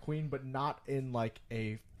the White Queen, but not in like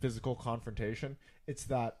a physical confrontation. It's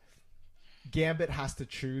that Gambit has to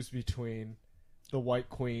choose between the White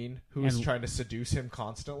Queen, who is trying to seduce him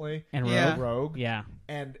constantly, And Yeah. Rogue. Yeah.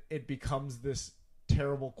 And it becomes this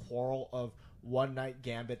terrible quarrel of one night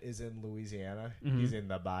Gambit is in Louisiana. Mhm. He's in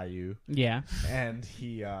the bayou. Yeah. And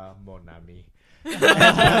he, mon ami.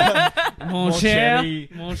 Mon cher.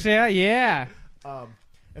 Mon cher, yeah.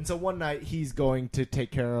 And so one night he's going to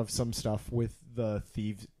take care of some stuff with the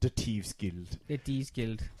Thieves Guild. The Thieves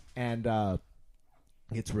Guild. And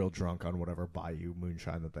gets real drunk on whatever bayou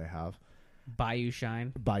moonshine that they have. Bayou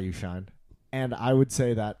Shine. And I would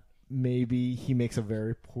say that maybe he makes a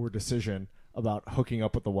very poor decision about hooking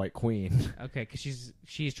up with the White Queen. Okay, because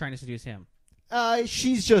she's trying to seduce him.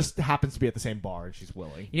 She's just happens to be at the same bar and she's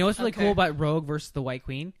willing. You know what's really Okay. cool about Rogue versus the White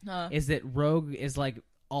Queen? Huh. Is that Rogue is like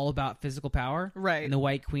all about physical power. Right. And the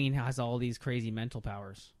White Queen has all these crazy mental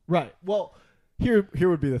powers. Right. Well, here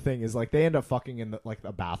would be the thing is like they end up fucking in the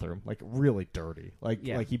bathroom, like really dirty. Like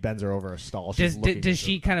he bends her over a stall. She's looking Does into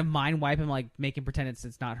she it. kind of mind wipe him, like making pretend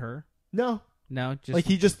it's not her? No. No, just Like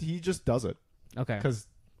he just does it okay. because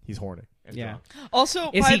he's horny. And Yeah. drunk. Also,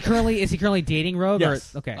 Is he currently dating Rogue?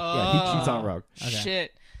 Yes. Or, okay. Yeah, he cheats on Rogue. Okay.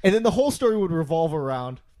 Shit. And then the whole story would revolve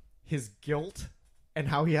around his guilt and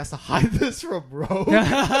how he has to hide this from Rogue.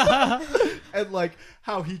 And like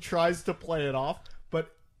how he tries to play it off,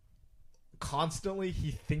 but constantly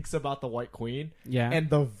he thinks about the White Queen. Yeah. And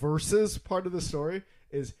the versus part of the story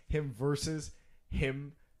is him versus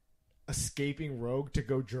him escaping Rogue to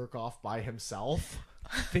go jerk off by himself.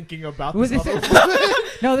 Thinking about Was this this- other woman.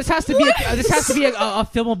 No, this has to be a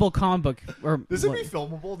filmable comic book. Or This would be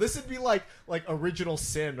filmable. This would be like Original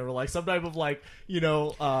Sin or like some type of no.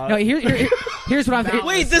 Here's what I'm.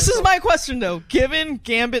 Wait, this is my question though. Given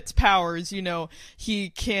Gambit's powers, he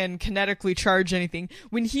can kinetically charge anything.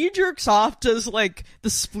 When he jerks off, does like the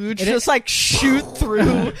splooge just like shoot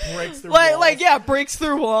through? breaks through walls. Breaks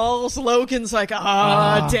through walls. Logan's like,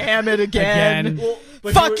 damn it again. Again.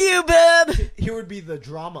 But Fuck you, babe. Here would be the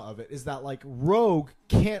drama of it is that like Rogue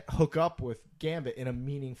can't hook up with Gambit in a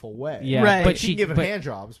meaningful way. Yeah, Right. but She can give him but hand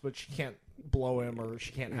jobs, but she can't blow him or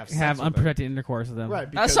she can't have sex have with him. unprotected intercourse with them.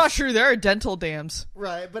 Right, That's because- not true. There are dental dams.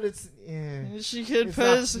 Right, but it's She could it's put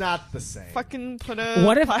not, his not the same. fucking put a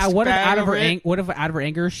What if plastic what if bag out of her over it? what if out of her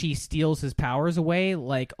anger she steals his powers away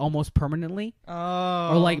like almost permanently, Oh.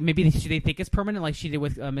 or like maybe they think it's permanent like she did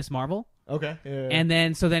with Miss Marvel, Okay, yeah. and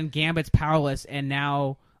then Gambit's powerless and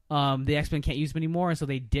now the X-Men can't use him anymore, and so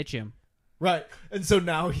they ditch him. Right, and so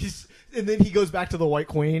now and then he goes back to the White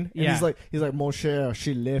Queen, and Yeah. he's like, Mon cher,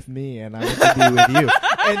 she left me, and I want to be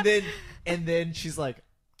with you. and then she's like,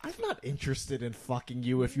 I'm not interested in fucking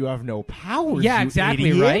you if you have no powers. Yeah, you exactly,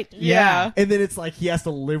 idiot. right? Yeah. And then it's like he has to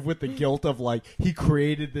live with the guilt of like he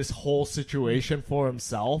created this whole situation for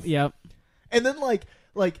himself. Yep. And then like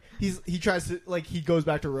he tries to like he goes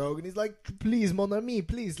back to Rogue and he's like, please, mon ami,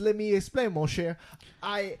 please let me explain, mon cher.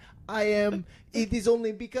 I am. It is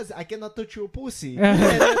only because I cannot touch your pussy. And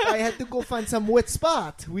I had to go find some wet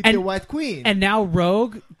spot with the White Queen. And now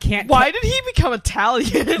Rogue can't. Why did he become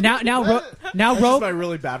Italian? now That's just Rogue my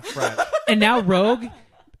really bad friend. and now Rogue.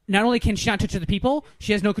 Not only can she not touch other people,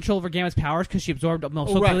 she has no control over Gambit's powers because she absorbed them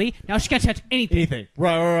so right. quickly. Now she can't touch anything. Anything.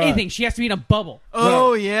 Right. Anything. She has to be in a bubble.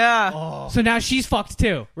 Oh yeah. So now she's fucked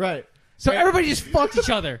too. Right. So everybody just fucked each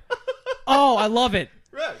other. Oh, I love it.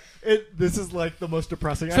 Right. This is like the most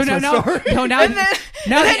depressing So X-Men story. now And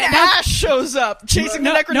then Ash shows up chasing the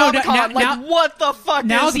Necronomicon. What the fuck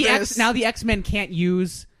is this? the X-Men can't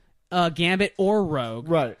use Gambit or Rogue.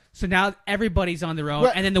 Right. So now everybody's on their own,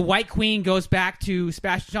 Right. and then the White Queen goes back to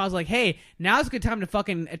Sebastian Shaw's like, "Hey, now's a good time to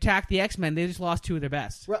fucking attack the X-Men. They just lost two of their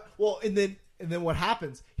best." Right. Well, and then what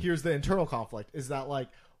happens? Here's the internal conflict: is that like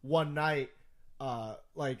one night,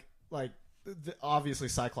 obviously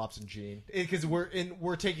Cyclops and Jean, because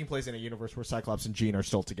we're taking place in a universe where Cyclops and Jean are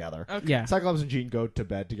still together. Okay. Yeah. Cyclops and Jean go to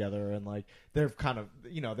bed together, and like they're kind of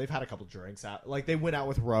they've had a couple drinks out. Like they went out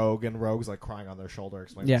with Rogue, and Rogue's like crying on their shoulder,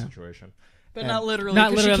 explaining the situation. But And- not literally. Not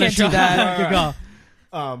 'cause literally. She can't do that. Good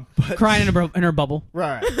call. But Crying in her bubble.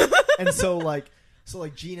 right. And so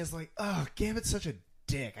Jean is like, oh, Gambit's such a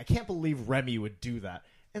dick. I can't believe Remy would do that.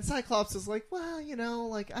 And Cyclops is like, well,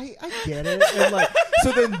 like I get it. And like,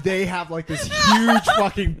 so then they have like this huge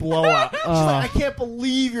fucking blowout. She's like, I can't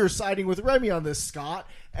believe you're siding with Remy on this, Scott.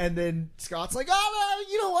 And then Scott's like,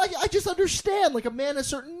 I just understand. Like, a man has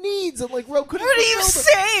certain needs, and like Rogue couldn't. What are you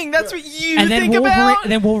saying? That's what you think Wolverine, about.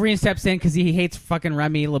 And then Wolverine steps in because he hates fucking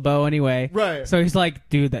Remy LeBeau anyway. Right. So he's like,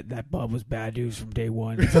 dude, that bub was bad news from day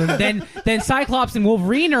one. So then Cyclops and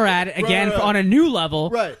Wolverine are at it again Right. on a new level.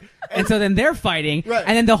 Right. And so then they're fighting. Right.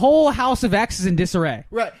 And then the whole House of X is in disarray.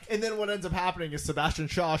 Right. And then what ends up happening is Sebastian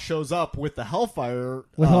Shaw shows up with the Hellfire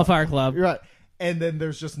Club. Right. And then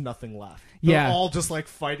there's just nothing left. They're Yeah. all just like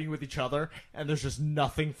fighting with each other, and there's just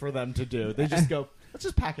nothing for them to do. They just go, let's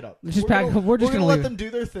just pack it up. Let's just we're just gonna let leave. them do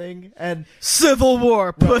their thing. And Civil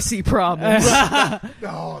War, pussy problems. that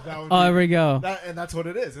would Oh, there we go. and that's what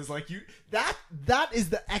it is. It's like that is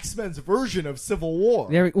the X-Men's version of Civil War.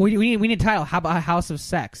 There, we need a title. How about House of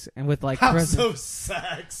Sex? And with like House of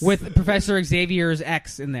Sex with Professor Xavier's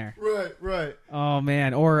X in there. Right. Oh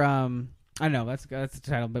man, or I don't know. That's the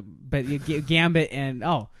title, but Gambit and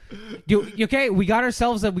okay. We got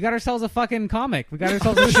ourselves a fucking comic. We got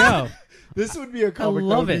ourselves a show. This would be a comic that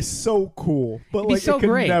love would be it. so cool, but be like so it could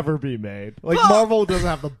great. never be made. Like Marvel doesn't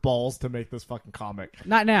have the balls to make this fucking comic.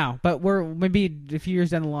 Not now, but we're maybe a few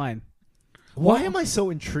years down the line. Why am I so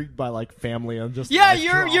intrigued by like family and just Yeah, life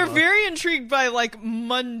you're drama? very intrigued by like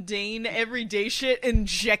mundane everyday shit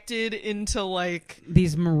injected into like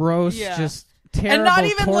These morose, Yeah. just terrible, and not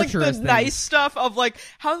even like the torturous things. nice stuff of like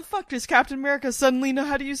how the fuck does Captain America suddenly know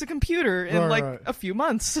how to use a computer in Right. a few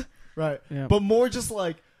months? Right. Yeah. But more just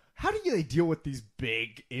like, how do they deal with these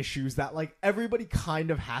big issues that like everybody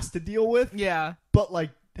kind of has to deal with? Yeah, But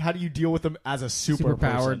like, how do you deal with them as a super superpowered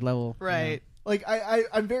person? level. right. Like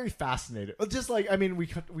I'm very fascinated. Just like, I mean, we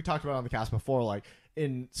talked about it on the cast before. Like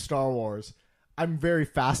in Star Wars, I'm very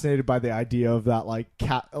fascinated by the idea of that like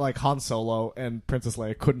Han Solo and Princess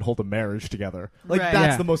Leia couldn't hold a marriage together. Like Right.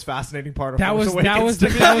 that's Yeah. the most fascinating part of That Force was Awakens to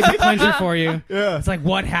me. that was the clincher for you. Yeah. It's like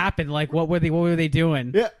what happened? Like what were they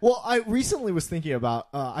doing? Yeah. Well, I recently was thinking about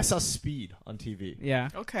I saw Speed on TV. Yeah.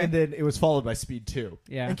 Okay, And then it was followed by Speed 2.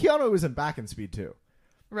 Yeah. And Keanu isn't back in Speed 2.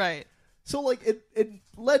 right. So, like, it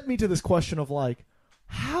led me to this question of, like,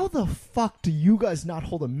 how the fuck do you guys not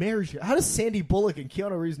hold a marriage together? How does Sandy Bullock and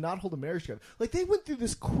Keanu Reeves not hold a marriage together? Like, they went through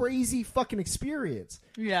this crazy fucking experience.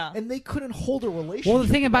 Yeah, And they couldn't hold a relationship. Well, the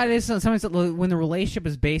thing about it is sometimes when the relationship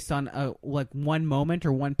is based on like one moment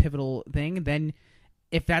or one pivotal thing, then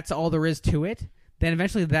if that's all there is to it, then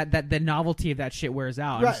eventually that the novelty of that shit wears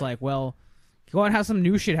out. And it's Right. like, well, go out and have some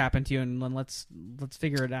new shit happen to you, and then let's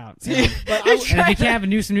figure it out. But And if you can't have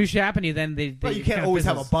some new shit happen to you, then they But you it can't kinda always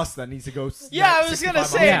have a fizzles. bus that needs to go. yeah. I was gonna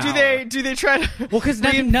say, Yeah. do they try to Well, 'cause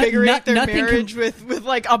reinvigorate their nothing can- marriage with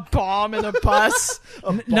like a bomb and a bus?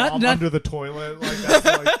 a bomb not- under the toilet. Like, that's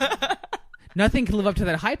like, Nothing can live up to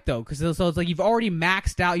that hype though, because so it's like you've already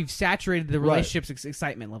maxed out, you've saturated the Right. relationship's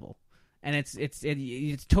excitement level, and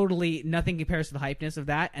it's totally nothing compares to the hypeness of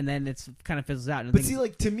that, and then it's kind of fizzles out. And but things- see,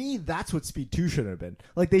 like, to me, that's what Speed 2 should have been.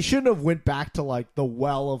 Like, they shouldn't have went back to, like, the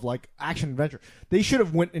well of, like, action adventure. They should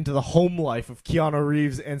have went into the home life of Keanu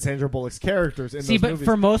Reeves and Sandra Bullock's characters in see, those but movies.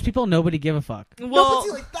 for most people, nobody give a fuck. No, Well, but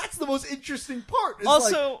see, like, that's the most interesting part. Is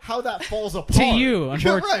Also- like, how that falls apart. To you, Yeah,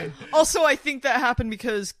 unfortunately. right. also, I think that happened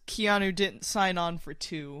because Keanu didn't sign on for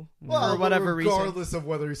 2 Well, for whatever reason. regardless of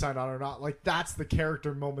whether he signed on or not, like, that's the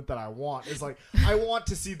character moment that I want. Is like, I want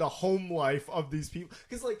to see the home life of these people,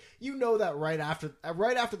 because, like, you know that right after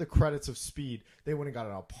the credits of Speed, they went and got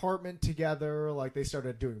an apartment together. Like, they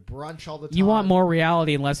started doing brunch all the time. You want more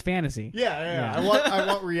reality and less fantasy. Yeah. I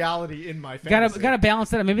want reality in my fantasy. Gotta balance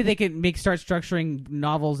that out. Maybe they could start structuring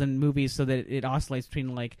novels and movies so that it oscillates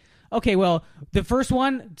between like, okay, well, the first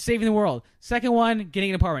one, saving the world. Second one, getting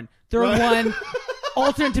an apartment. Third Right. one,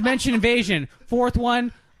 alternate dimension invasion. Fourth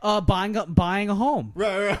one, buying a home.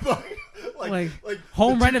 Right. like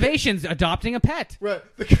home the two- renovations, adopting a pet. Right,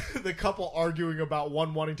 the couple arguing about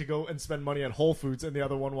one wanting to go and spend money at Whole Foods and the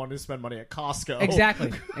other one wanting to spend money at Costco.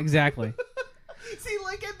 Exactly. See,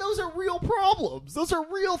 like, and those are real problems. Those are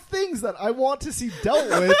real things that I want to see dealt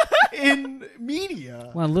with in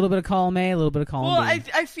media. Well, a little bit of column A, a little bit of column Well, B.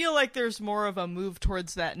 I feel like there's more of a move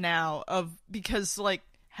towards that now because like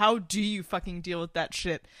how do you fucking deal with that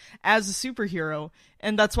shit as a superhero?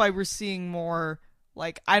 And that's why we're seeing more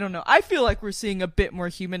like I don't know. I feel like we're seeing a bit more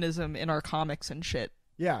humanism in our comics and shit.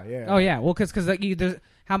 Yeah. Oh yeah, well, because like there's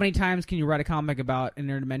how many times can you write a comic about an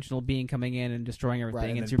interdimensional being coming in and destroying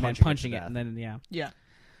everything, and and then Superman punching punching it it, to and then yeah. Yeah.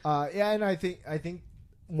 And I think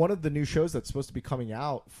one of the new shows that's supposed to be coming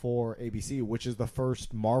out for ABC, which is the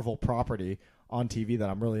first Marvel property on TV that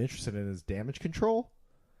I'm really interested in, is Damage Control.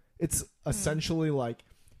 It's essentially like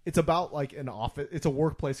it's about like an office. It's a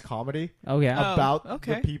workplace comedy. Oh yeah. About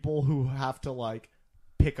the people who have to like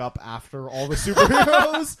pick up after all the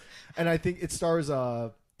superheroes. And I think it stars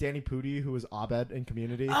Danny Pudi, who is Abed in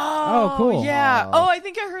Community. Oh, cool. Yeah. I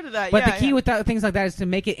think I heard of that. But the key with things like that is to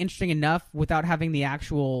make it interesting enough without having the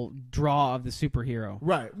actual draw of the superhero.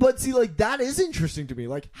 Right. But see, like, that is interesting to me.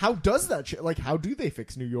 Like, how does that shit? Like, how do they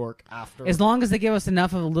fix New York after? As long as they give us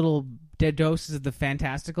enough of a little doses of the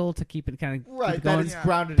fantastical to keep it kind of right. going, That is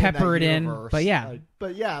grounded pepper in that it universe. in.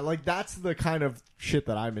 But yeah, like that's the kind of shit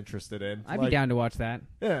that I'm interested in. I'd be down to watch that.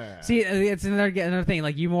 Yeah. See, it's another thing.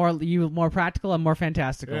 Like you more practical, I'm more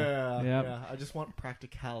fantastical. Yeah. Yep. Yeah. I just want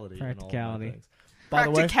practicality. Practicality. In all of my things. By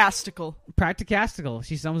the way, Practicastical.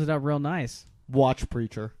 She sums it up real nice. Watch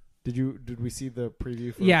Preacher. Did we see the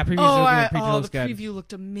preview? For Yeah, preview looks good. The preview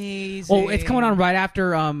looked amazing. Oh, it's coming on right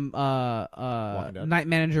after Night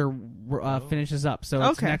Manager finishes up, so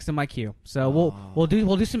it's next in my queue. So we'll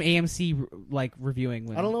do some AMC like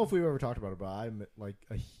reviewing. I don't know if we've ever talked about it, but I'm like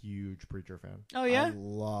a huge Preacher fan. Oh yeah, I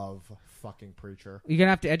love fucking Preacher. You're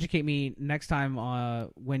gonna have to educate me next time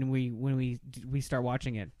when we start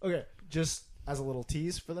watching it. Okay, just as a little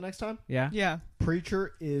tease for the next time. Yeah.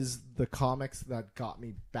 Preacher is the comics that got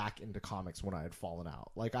me back into comics when I had fallen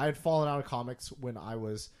out. Like, I had fallen out of comics when I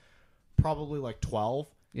was probably like 12.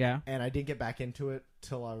 Yeah. And I didn't get back into it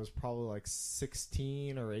till I was probably like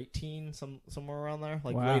 16 or 18, somewhere around there,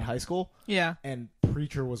 like late high school. Yeah. And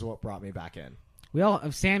Preacher was what brought me back in.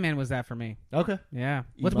 Sandman was that for me. Okay. Yeah.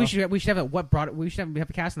 We should have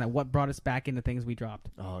a cast on that. What brought us back into things we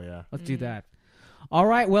dropped? Oh yeah. Let's do that. All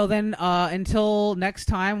right. Well, then, until next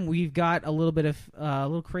time, we've got a little bit of a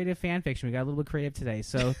little creative fan fiction. We got a little bit creative today.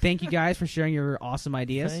 So thank you guys for sharing your awesome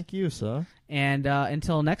ideas. Thank you, sir. And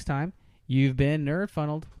until next time, you've been Nerd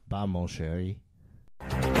Funneled. Bye, mon chéri.